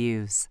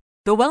values.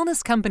 The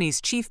Wellness Company's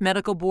Chief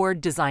Medical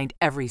Board designed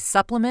every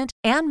supplement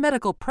and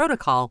medical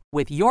protocol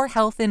with your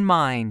health in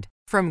mind.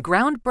 From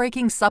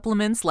groundbreaking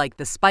supplements like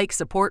the Spike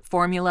Support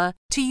Formula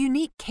to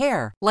unique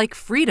care like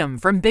Freedom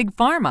from Big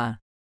Pharma.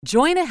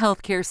 Join a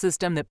healthcare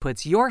system that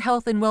puts your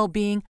health and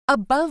well-being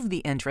above the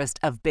interest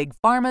of Big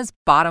Pharma's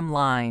bottom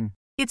line.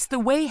 It's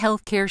the way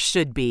healthcare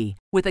should be,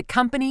 with a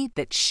company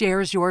that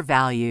shares your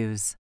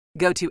values.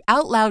 Go to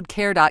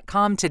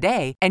OutLoudCare.com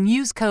today and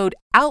use code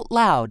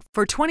OUTLOUD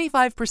for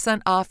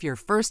 25% off your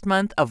first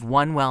month of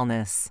One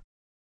Wellness.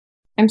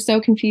 I'm so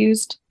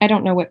confused. I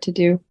don't know what to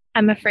do.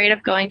 I'm afraid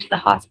of going to the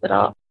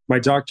hospital. My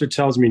doctor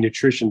tells me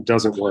nutrition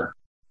doesn't work.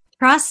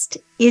 Trust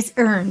is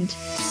earned.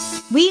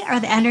 We are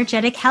the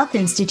Energetic Health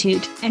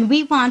Institute, and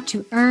we want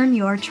to earn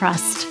your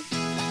trust.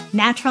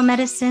 Natural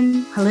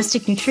medicine,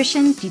 holistic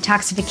nutrition,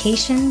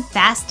 detoxification,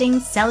 fasting,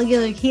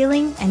 cellular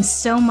healing, and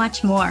so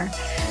much more.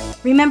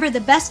 Remember,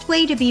 the best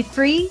way to be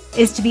free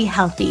is to be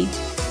healthy.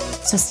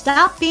 So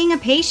stop being a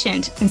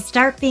patient and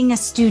start being a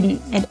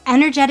student at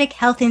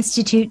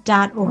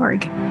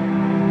energetichealthinstitute.org.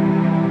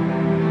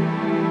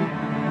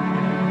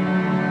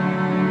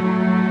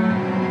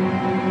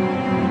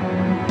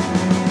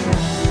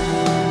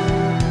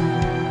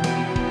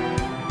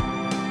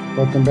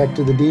 Welcome back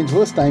to the Dean's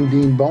List. I'm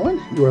Dean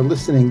Bowen. You are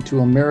listening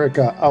to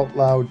America Out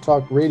Loud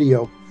Talk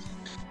Radio.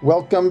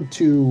 Welcome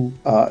to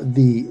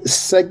the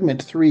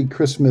segment 3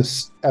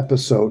 Christmas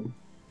episode,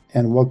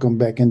 and welcome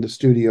back into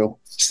studio,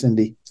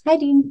 Cindy. Hi,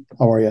 Dean.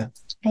 How are you?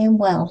 I am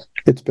well.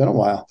 It's been a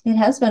while. It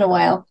has been a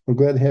while. We're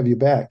glad to have you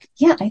back.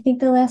 Yeah, I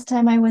think the last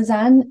time I was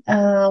on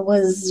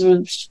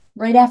was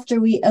right after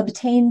we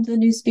obtained the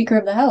new Speaker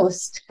of the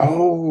House.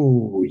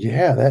 Oh,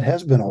 yeah, that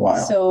has been a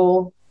while.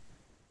 So,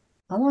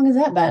 how long has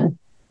that been?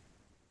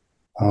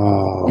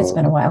 It's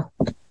been a while.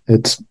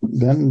 It's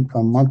been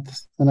a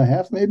month and a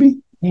half,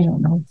 maybe? I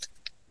don't know.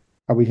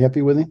 Are we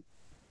happy with him?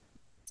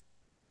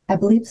 I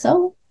believe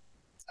so.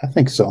 I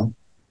think so.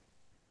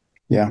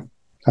 Yeah,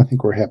 I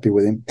think we're happy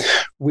with him.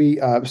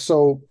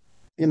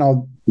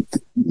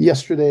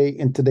 Yesterday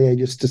and today I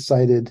just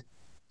decided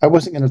I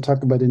wasn't going to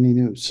talk about any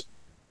news.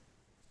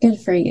 Good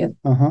for you.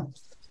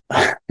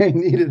 I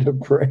needed a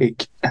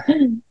break.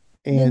 And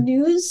the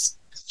news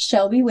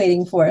shall be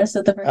waiting for us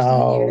at the first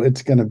of the year.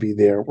 It's going to be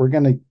there. We're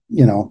going to,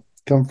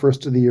 come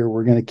first of the year,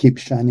 we're going to keep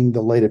shining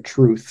the light of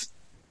truth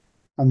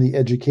on the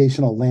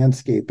educational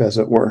landscape, as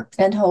it were.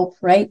 And hope,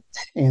 right?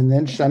 And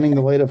then shining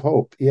the light of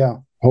hope. Yeah,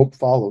 hope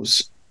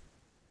follows.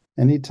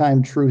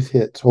 Anytime truth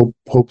hits,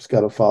 hope's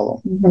got to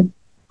follow. Mm-hmm.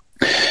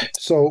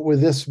 So with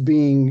this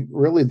being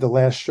really the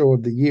last show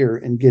of the year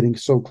and getting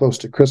so close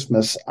to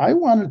Christmas, I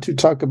wanted to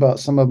talk about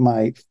some of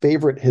my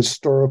favorite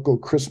historical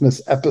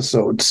Christmas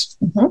episodes.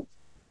 Mm-hmm.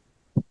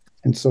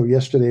 And so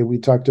yesterday we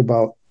talked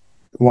about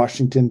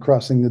Washington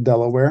crossing the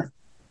Delaware.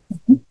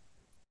 Mm-hmm.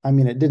 I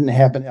mean, it didn't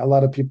happen. A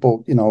lot of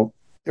people,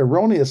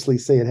 erroneously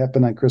say it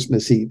happened on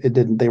Christmas Eve. It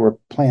didn't. They were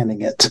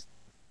planning it.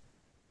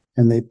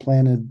 And they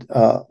planned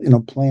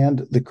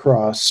the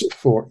cross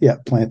for the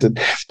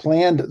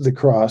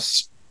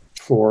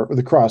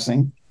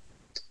crossing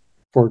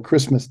for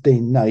Christmas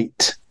Day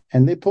night.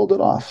 And they pulled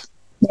it off.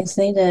 Yes,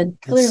 they did.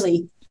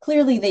 Clearly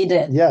they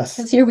did. Yes.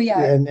 Because here we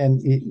are.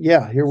 And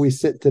here we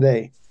sit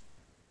today.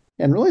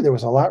 And really, there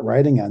was a lot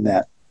riding on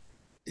that.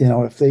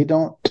 If they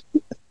don't,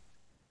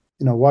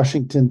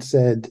 Washington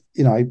said,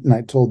 I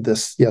told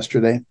this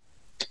yesterday,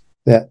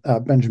 that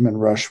Benjamin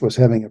Rush was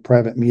having a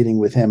private meeting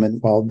with him.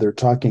 And while they're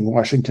talking,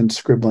 Washington's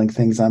scribbling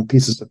things on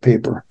pieces of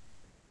paper,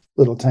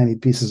 little tiny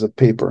pieces of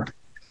paper.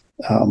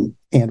 And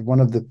one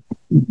of the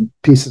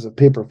pieces of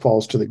paper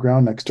falls to the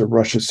ground next to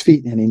Rush's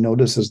feet. And he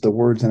notices the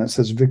words, and it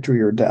says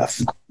victory or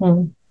death.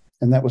 Mm.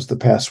 And that was the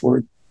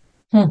password.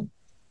 Hmm.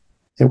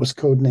 It was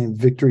codenamed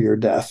Victory or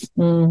Death,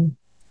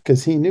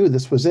 because he knew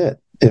this was it.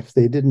 If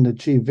they didn't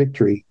achieve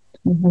victory,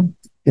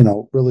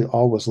 really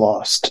all was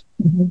lost.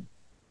 Mm-hmm.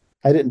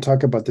 I didn't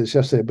talk about this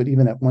yesterday, but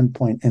even at one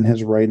point in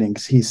his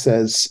writings, he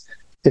says,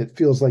 it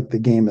feels like the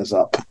game is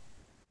up.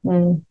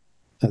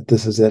 That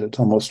this is it. It's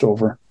almost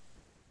over.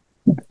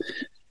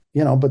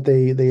 But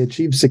they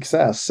achieved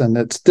success. And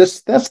that's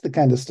the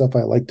kind of stuff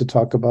I like to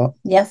talk about.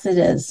 Yes, it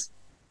is.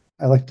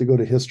 I like to go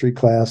to history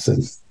class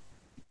and,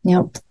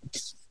 yep.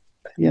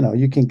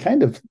 You can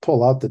kind of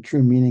pull out the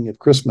true meaning of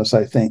Christmas,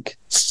 I think.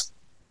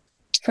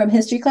 From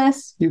history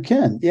class? You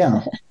can,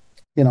 yeah.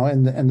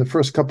 In the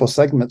first couple of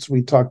segments,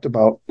 we talked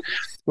about,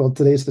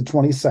 today's the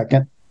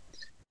 22nd,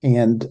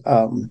 and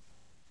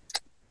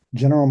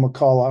General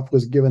McAuliffe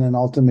was given an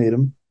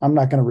ultimatum. I'm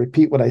not going to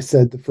repeat what I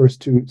said the first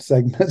two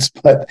segments,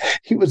 but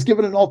he was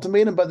given an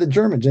ultimatum by the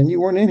Germans, and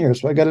you weren't in here,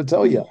 so I got to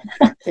tell you.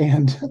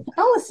 And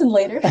I'll listen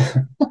later.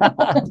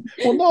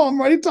 Well, no, I'm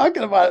already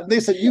talking about it. They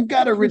said, you've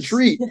got to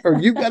retreat or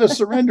you've got to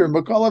surrender.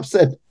 McAuliffe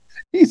said,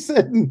 He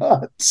said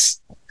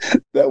nuts.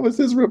 That was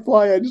his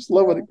reply. I just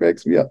love it. It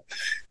cracks me up.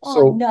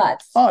 Oh,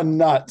 nuts. Oh,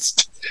 nuts.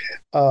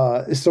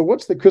 So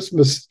what's the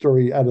Christmas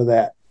story out of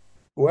that?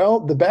 Well,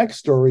 the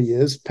backstory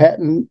is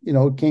Patton,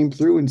 came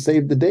through and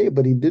saved the day,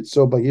 but he did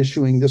so by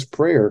issuing this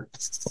prayer.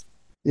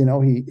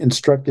 He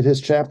instructed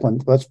his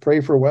chaplain, let's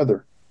pray for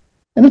weather.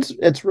 And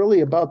it's really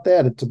about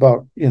that. It's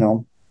about,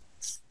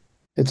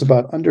 it's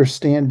about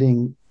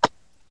understanding,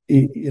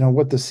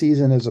 what the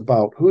season is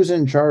about. Who's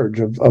in charge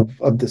of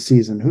the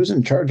season? Who's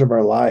in charge of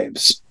our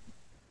lives?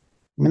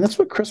 I mean, that's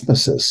what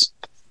Christmas is.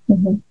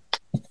 Mm-hmm.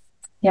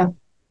 Yeah.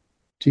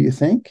 Do you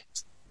think?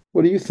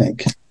 What do you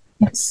think?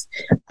 Yes.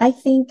 I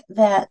think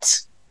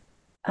that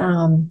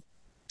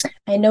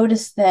I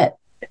noticed that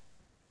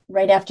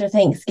right after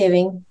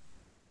Thanksgiving,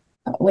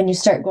 when you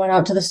start going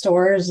out to the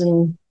stores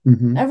and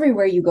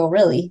everywhere you go,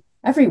 really,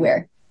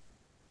 everywhere,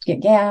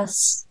 get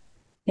gas,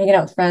 hanging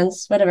out with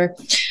friends, whatever.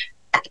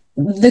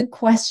 The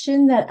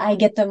question that I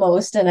get the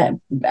most, and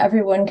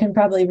everyone can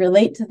probably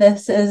relate to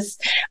this, is,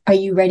 are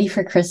you ready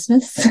for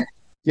Christmas?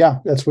 Yeah,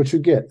 that's what you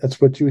get. That's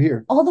what you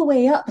hear. All the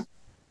way up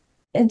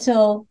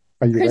until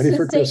Are you Christmas ready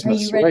for Day. Christmas?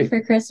 Are you ready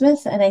for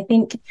Christmas? And I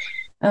think,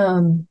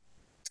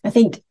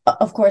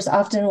 of course,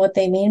 often what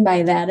they mean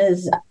by that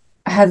is,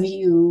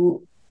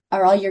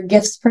 are all your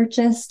gifts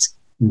purchased?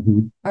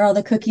 Mm-hmm. Are all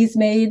the cookies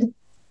made?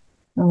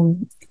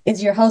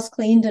 Is your house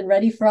cleaned and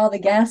ready for all the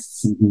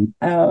guests?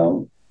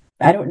 Mm-hmm.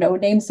 I don't know,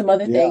 name some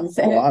other things.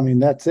 Well, I mean,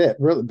 that's it.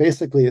 Really,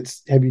 basically,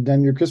 it's, have you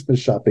done your Christmas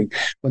shopping?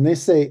 When they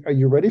say, are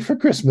you ready for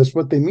Christmas?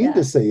 What they mean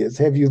to say is,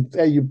 have you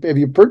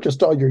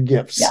purchased all your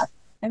gifts? Yeah.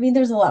 I mean,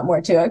 there's a lot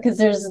more to it because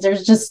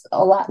there's just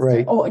a lot.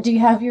 Right. Oh, do you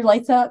have your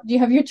lights up? Do you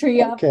have your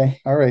tree up?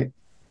 Okay. All right.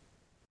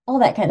 All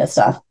that kind of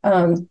stuff.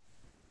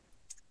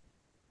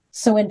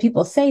 So when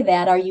people say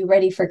that, are you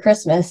ready for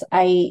Christmas?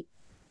 I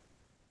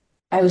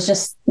was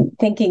just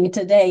thinking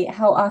today,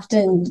 how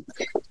often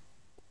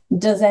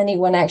does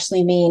anyone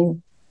actually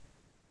mean,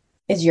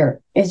 is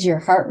your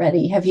heart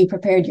ready? Have you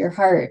prepared your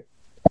heart?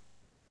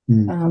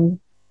 Because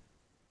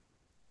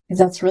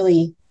that's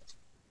really,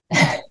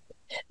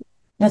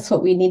 that's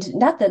what we need to,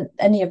 not that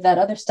any of that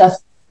other stuff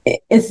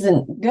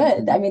isn't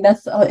good. I mean,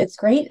 it's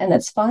great and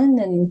it's fun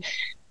and,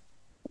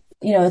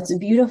 it's a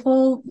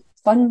beautiful,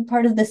 fun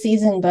part of the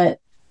season, but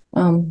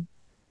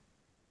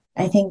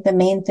I think the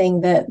main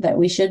thing that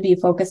we should be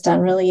focused on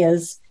really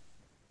is,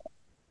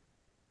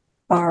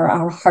 are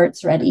our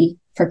hearts ready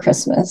for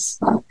Christmas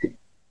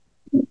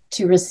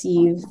to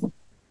receive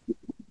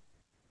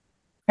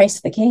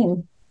Christ the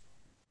King?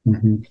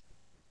 Mm-hmm.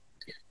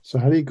 So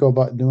how do you go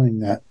about doing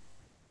that?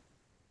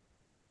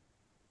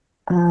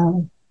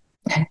 I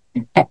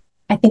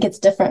think it's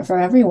different for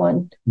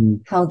everyone,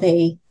 how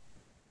they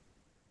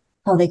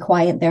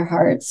quiet their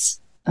hearts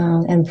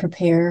and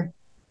prepare.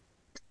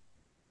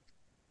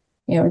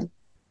 The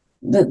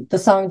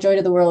song "Joy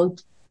to the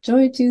World."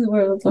 Joy to the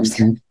world. What's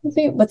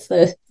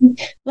the?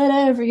 Let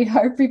every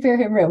heart prepare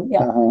him room.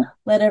 Yeah.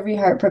 Let every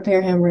heart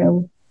prepare him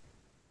room.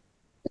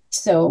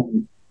 So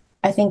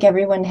I think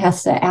everyone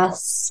has to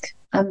ask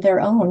on their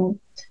own,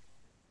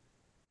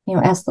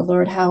 ask the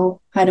Lord,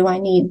 what do I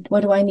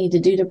need to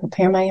do to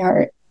prepare my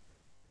heart?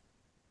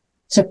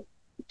 To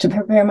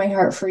prepare my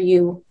heart for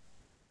you.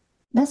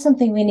 That's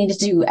something we need to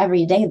do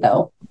every day,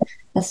 though.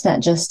 That's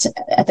not just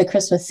at the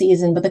Christmas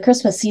season, but the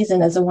Christmas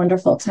season is a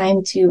wonderful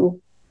time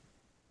to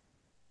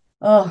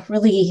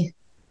really,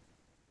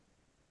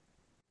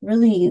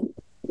 really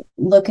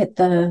look at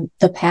the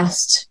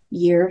past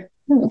year,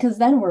 because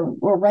then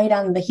we're right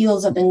on the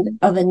heels of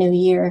a new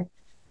year,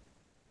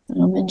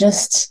 and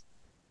just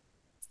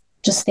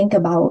think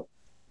about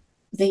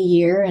the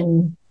year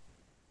and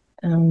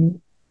the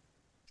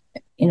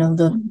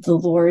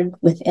Lord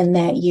within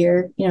that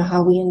year.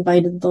 How we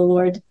invited the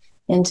Lord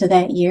into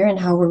that year and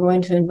how we're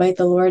going to invite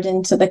the Lord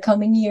into the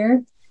coming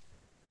year,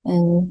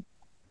 and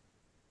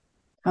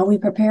how we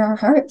prepare our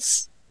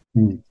hearts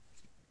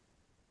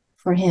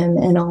for him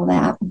and all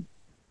that.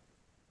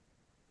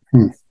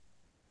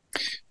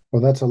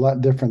 Well, that's a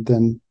lot different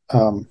than,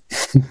 I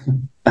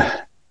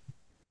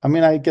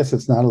mean, I guess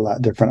it's not a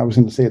lot different. I was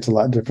going to say it's a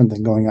lot different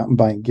than going out and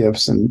buying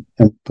gifts and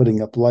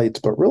putting up lights,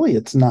 but really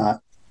it's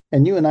not.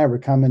 And you and I were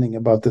commenting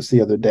about this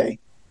the other day,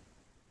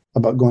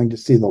 about going to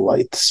see the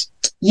lights.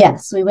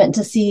 Yes, we went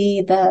to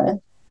see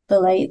the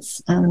lights.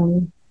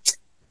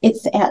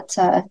 It's at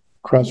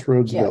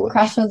Crossroads Village.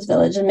 Crossroads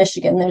Village in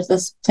Michigan. There's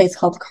this place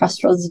called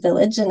Crossroads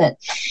Village, and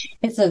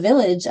it's a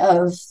village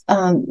of,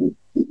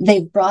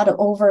 they've brought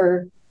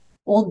over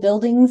old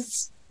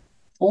buildings,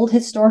 old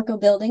historical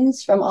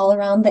buildings from all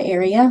around the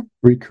area.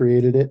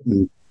 Recreated it.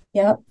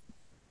 Yep.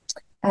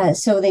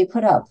 So they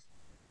put up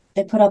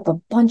a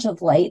bunch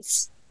of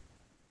lights.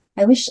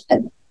 I wish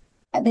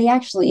they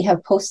actually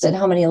have posted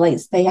how many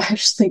lights they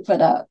actually put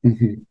up.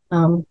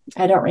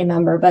 I don't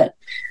remember, but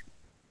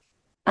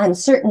on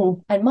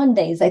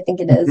Mondays, I think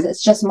it is,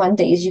 it's just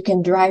Mondays, you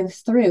can drive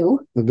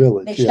through the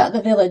village. They shut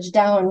the village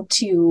down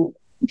to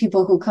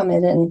people who come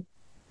in and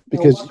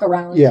walk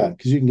around. Yeah,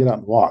 because you can get out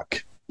and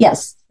walk.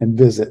 Yes. And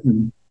visit.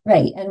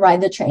 Right, and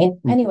ride the train.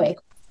 Anyway,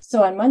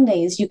 So on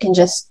Mondays, you can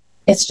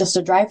it's just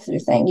a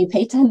drive-through thing. You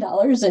pay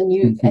 $10 and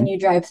you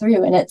drive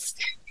through, and it's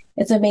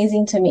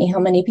amazing to me how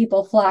many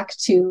people flock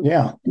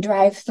to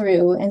drive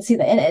through and see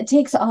that. And it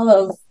takes all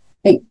of,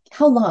 like,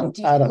 how long?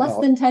 Less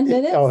than 10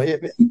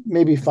 minutes?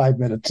 Maybe 5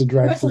 minutes to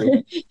drive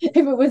through. If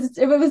it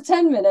was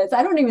 10 minutes,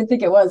 I don't even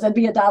think it was. It'd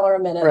be $1 a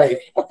minute. Right.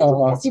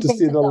 To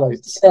see the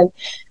lights.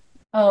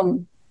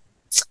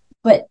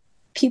 But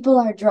people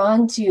are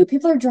drawn to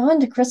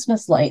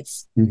Christmas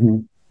lights. Mm-hmm.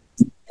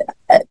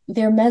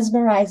 They're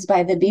mesmerized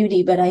by the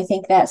beauty, but I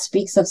think that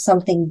speaks of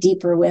something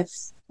deeper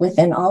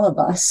within all of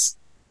us,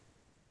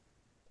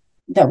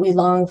 that we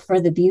long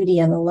for the beauty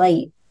and the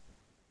light,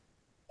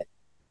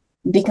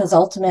 because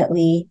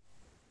ultimately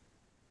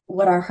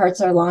what our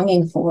hearts are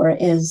longing for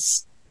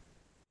is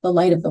the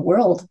light of the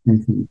world,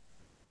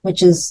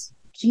 which is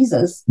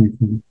Jesus.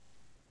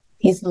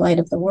 He's the light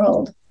of the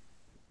world.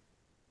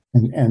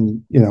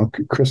 And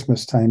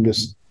Christmas time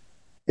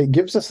it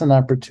gives us an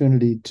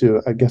opportunity to,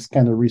 I guess,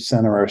 kind of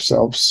recenter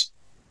ourselves,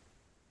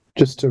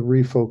 just to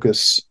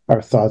refocus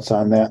our thoughts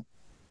on that.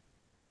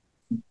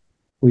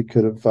 We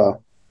could have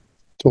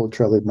told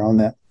Charlie Brown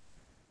that.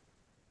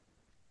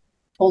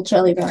 Told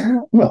Charlie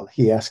Brown? Well,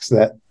 he asks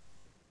that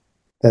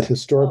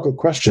historical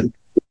question.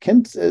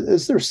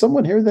 Is there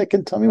someone here that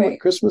can tell me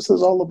what Christmas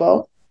is all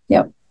about?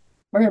 Yep.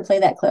 We're going to play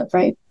that clip,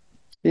 right?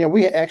 Yeah,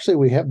 we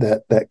have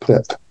that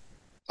clip.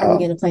 I'm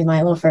going to play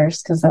Milo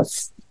first, because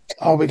that's...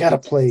 Oh, we got to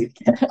play.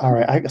 All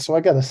right. So I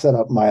got to set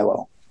up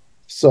Milo.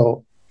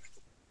 So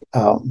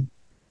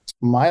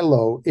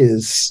Milo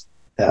is,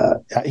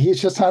 he's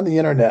just on the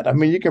internet. I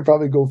mean, you can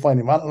probably go find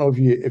him. I don't know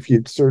if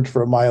you search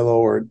for a Milo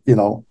or,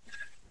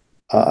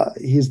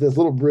 he's this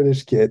little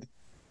British kid,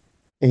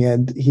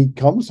 and he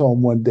comes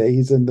home one day.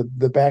 He's in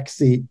the back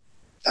seat.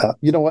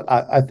 You know what?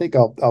 I think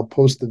I'll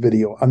post the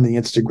video on the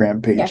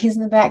Instagram page. Yeah, he's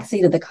in the back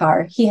seat of the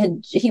car.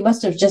 He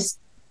must have just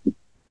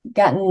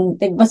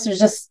they must have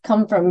just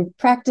come from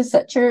practice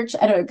at church.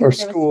 I don't know. Or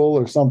school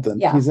or something.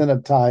 Yeah. He's in a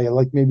tie,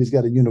 like maybe he's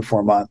got a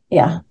uniform on.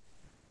 Yeah.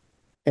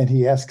 And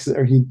he asks,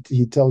 or he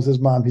tells his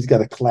mom he's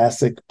got a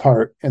classic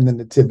part in the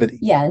Nativity.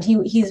 Yeah, and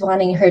he's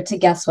wanting her to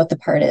guess what the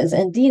part is.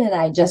 And Dean and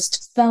I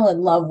just fell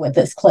in love with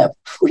this clip.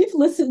 We've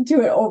listened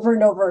to it over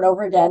and over and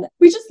over again.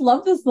 We just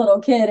love this little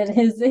kid and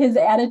his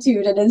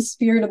attitude and his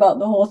spirit about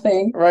the whole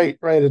thing. Right.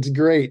 It's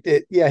great.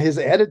 His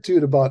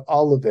attitude about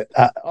all of it.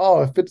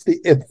 If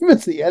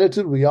it's the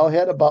attitude we all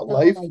had about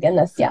life, my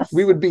goodness, yes,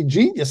 we would be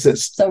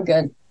geniuses. So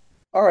good.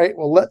 All right.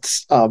 Well,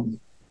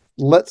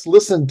 let's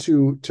listen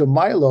to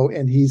Milo,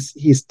 and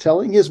he's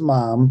telling his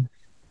mom,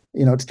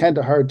 it's kind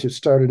of hard to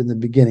start it in the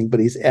beginning, but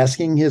he's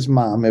asking his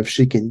mom if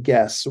she can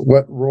guess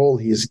what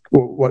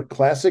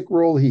classic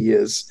role he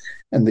is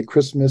in the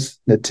Christmas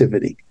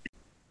Nativity.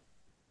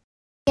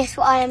 Guess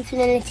what I am for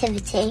the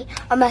Nativity?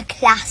 I'm a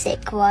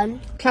classic one.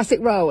 Classic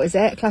role, is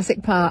it?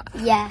 Classic part?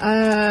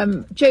 Yeah.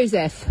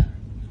 Joseph?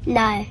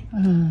 No.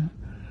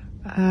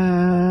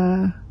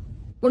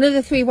 One of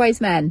the three wise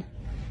men?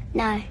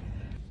 No.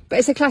 But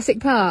it's a classic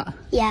part?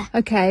 Yeah.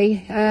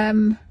 Okay,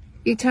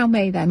 you tell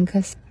me then,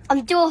 because...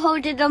 I'm door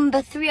holder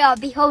number 3, I'll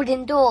be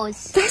holding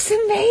doors. That's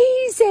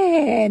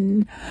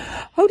amazing!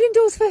 Holding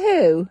doors for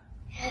who?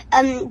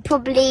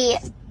 Probably,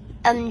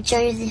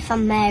 Joseph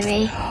and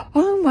Mary.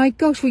 Oh my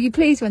gosh, were you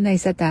pleased when they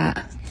said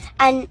that?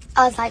 And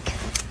I was like,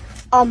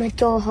 I'm a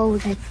door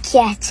holder,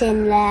 get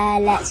in there,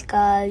 let's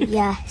go,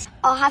 yes.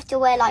 I'll have to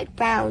wear,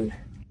 brown.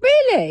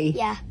 Really?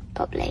 Yeah,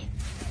 probably.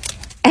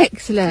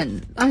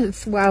 Excellent.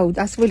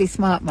 That's really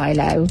smart,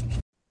 Milo.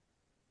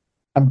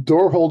 I'm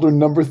door holder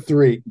number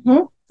 3.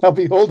 Mm-hmm. I'll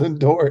be holding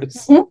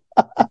doors.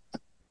 Mm-hmm.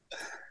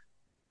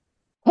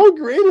 How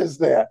great is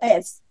that?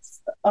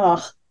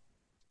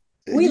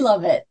 We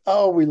love it.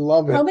 Oh, we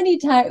love it. How many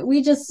times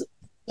we'll just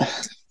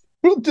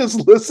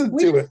listen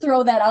to it.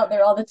 Throw that out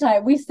there all the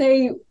time. We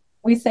say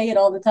it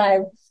all the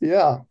time.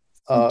 Yeah.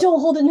 Don't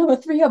hold a number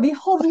 3. I'll be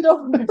holding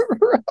doors.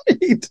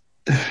 Right.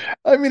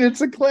 I mean,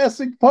 it's a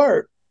classic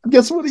part.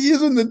 Guess what he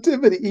is in the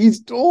Nativity? He's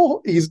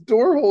door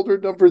holder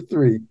number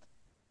 3.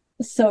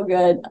 So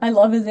good. I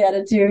love his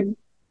attitude.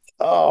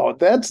 Oh,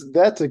 that's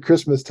a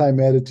Christmas time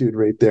attitude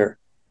right there.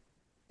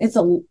 It's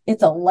a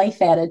life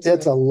attitude.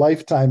 It's a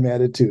lifetime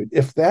attitude.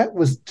 If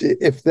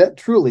that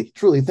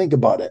truly think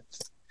about it.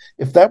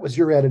 If that was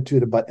your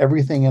attitude about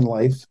everything in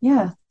life,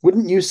 yeah,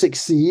 wouldn't you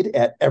succeed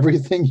at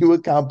everything you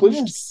accomplished?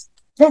 Yes.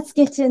 Let's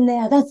get in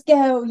there. Let's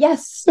go.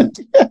 Yes.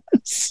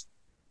 Yes.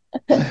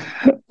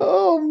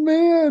 Oh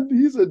man,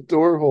 he's a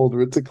door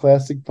holder. It's a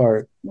classic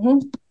part.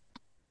 Mm-hmm.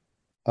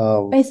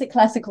 Basic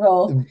classic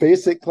role.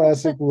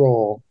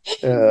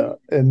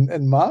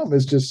 And mom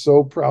is just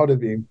so proud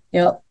of him.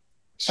 Yep.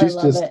 She's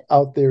just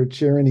out there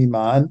cheering him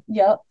on.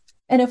 Yep.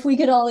 And if we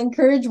could all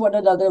encourage one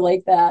another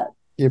like that.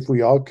 If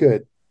we all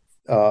could,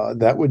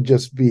 that would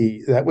just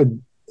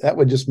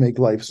make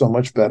life so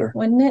much better.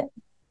 Wouldn't it?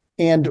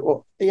 And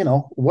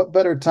what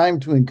better time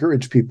to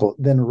encourage people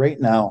than right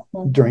now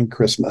during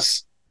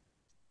Christmas?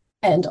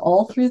 And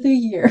all through the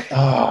year.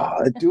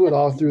 Do it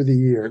all through the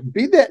year.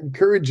 Be that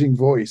encouraging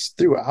voice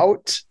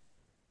throughout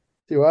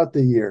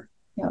the year.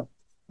 Yep.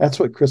 That's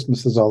what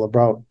Christmas is all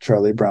about,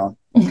 Charlie Brown.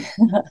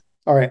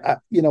 All right,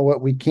 you know what?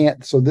 We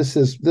can't. So this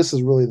is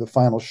really the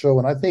final show,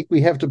 and I think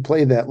we have to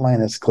play that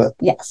Linus clip.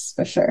 Yes,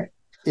 for sure.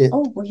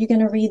 Were you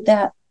going to read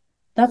that?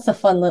 That's a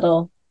fun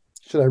little.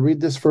 Should I read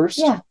this first?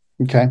 Yeah.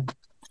 Okay.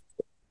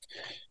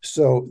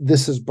 So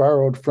this is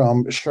borrowed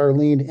from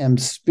Charlene M.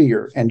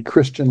 Spear and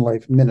Christian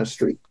Life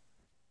Ministry.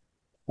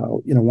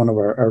 One of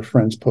our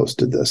friends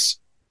posted this.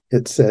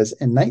 It says,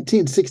 in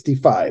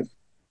 1965,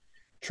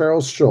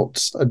 Charles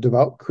Schulz, a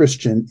devout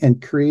Christian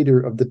and creator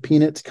of the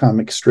Peanuts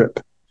comic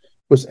strip,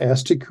 was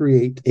asked to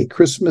create a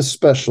Christmas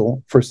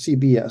special for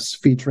CBS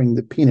featuring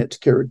the Peanuts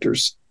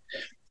characters.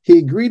 He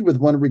agreed with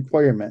one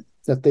requirement,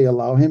 that they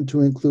allow him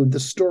to include the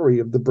story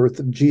of the birth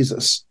of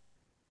Jesus.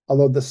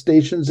 Although the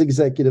station's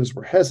executives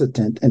were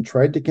hesitant and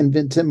tried to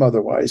convince him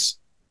otherwise,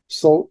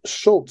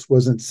 Schulz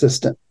was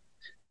insistent.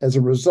 As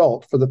a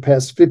result, for the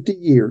past 50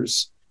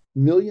 years,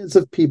 millions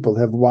of people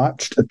have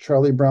watched A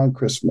Charlie Brown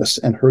Christmas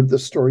and heard the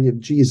story of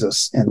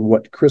Jesus and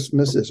what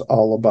Christmas is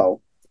all about.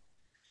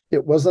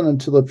 It wasn't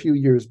until a few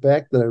years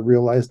back that I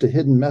realized a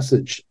hidden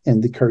message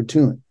in the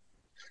cartoon.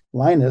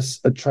 Linus,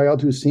 a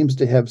child who seems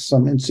to have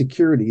some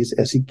insecurities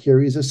as he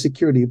carries a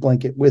security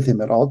blanket with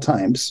him at all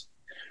times.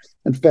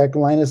 In fact,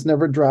 Linus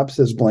never drops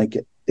his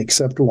blanket,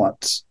 except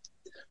once.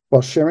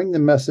 While sharing the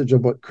message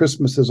of what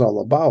Christmas is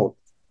all about,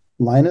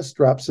 Linus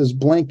drops his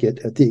blanket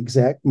at the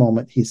exact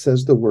moment he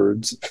says the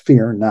words,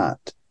 "Fear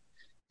not."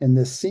 In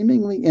this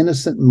seemingly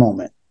innocent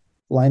moment,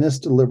 Linus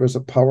delivers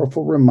a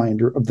powerful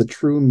reminder of the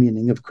true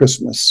meaning of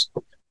Christmas.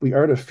 We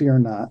are to fear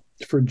not,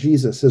 for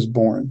Jesus is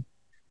born.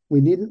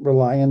 We needn't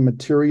rely on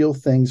material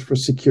things for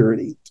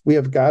security. We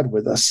have God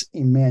with us,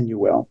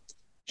 Emmanuel,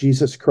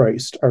 Jesus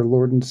Christ, our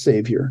Lord and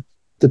Savior,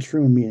 the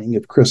true meaning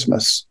of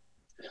Christmas.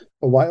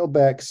 A while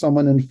back,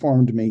 someone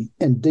informed me,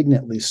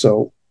 indignantly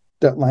so,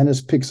 that Linus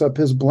picks up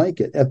his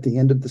blanket at the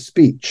end of the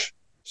speech,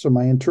 so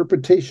my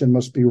interpretation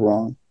must be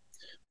wrong.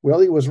 Well,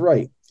 he was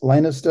right.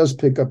 Linus does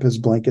pick up his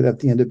blanket at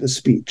the end of his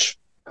speech.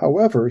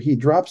 However, he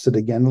drops it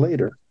again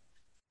later.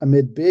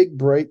 Amid big,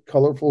 bright,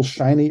 colorful,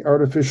 shiny,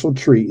 artificial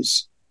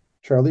trees,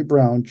 Charlie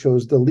Brown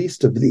chose the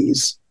least of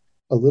these,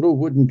 a little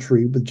wooden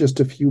tree with just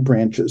a few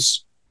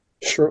branches.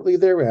 Shortly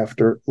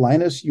thereafter,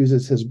 Linus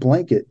uses his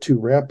blanket to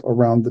wrap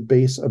around the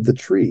base of the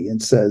tree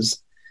and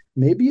says,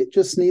 "Maybe it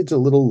just needs a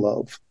little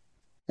love."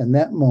 In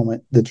that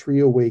moment, the tree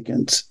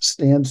awakens,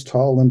 stands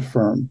tall and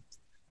firm,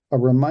 a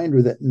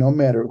reminder that no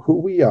matter who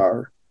we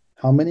are,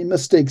 how many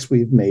mistakes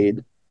we've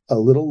made, a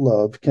little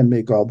love can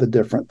make all the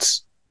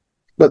difference.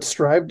 Let's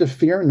strive to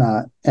fear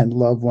not and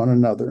love one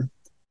another,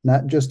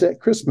 not just at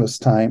Christmas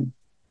time,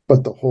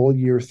 but the whole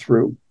year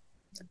through.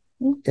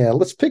 Yeah,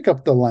 let's pick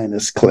up the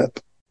Linus clip.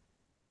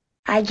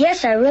 I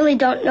guess I really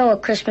don't know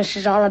what Christmas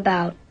is all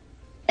about.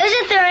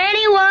 Isn't there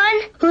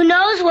anyone who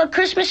knows what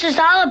Christmas is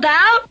all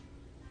about?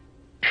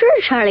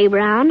 Sure, Charlie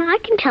Brown. I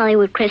can tell you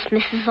what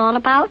Christmas is all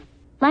about.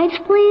 Lights,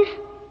 please.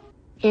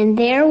 And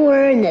there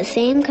were in the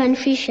same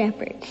country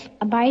shepherds,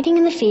 abiding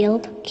in the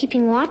field,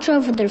 keeping watch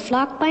over their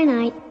flock by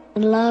night.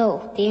 And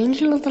lo, the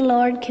angel of the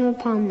Lord came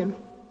upon them.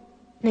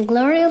 And the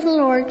glory of the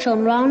Lord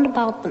shone round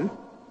about them.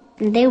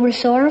 And they were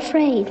sore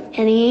afraid.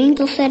 And the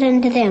angel said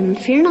unto them,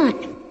 Fear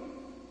not.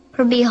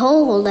 For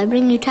behold, I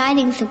bring you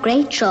tidings of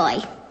great joy,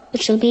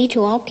 which shall be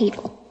to all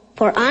people.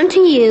 For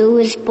unto you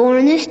is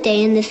born this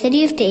day in the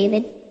city of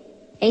David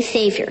a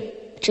Savior,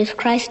 which is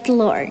Christ the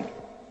Lord.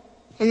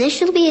 And this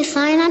shall be a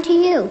sign unto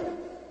you.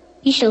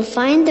 Ye shall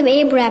find the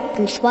babe wrapped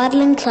in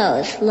swaddling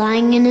clothes,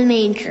 lying in a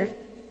manger.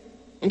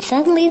 And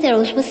suddenly there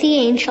was with the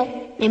angel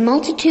a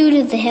multitude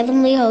of the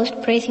heavenly host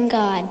praising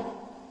God,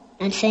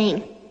 and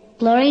saying,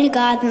 Glory to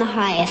God in the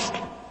highest,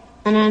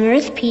 and on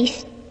earth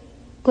peace,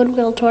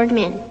 goodwill toward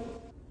men.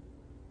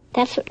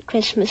 That's what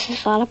Christmas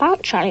is all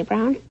about, Charlie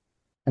Brown.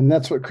 And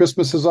that's what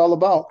Christmas is all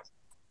about.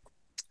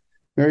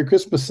 Merry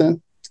Christmas,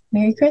 Sin.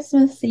 Merry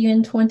Christmas. See you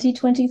in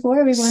 2024,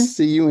 everyone.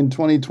 See you in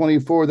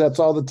 2024. That's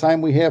all the time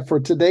we have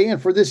for today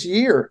and for this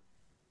year.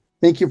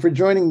 Thank you for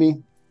joining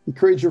me.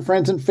 Encourage your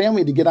friends and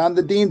family to get on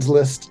the Dean's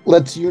List.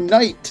 Let's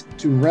unite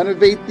to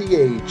renovate the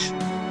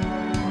age.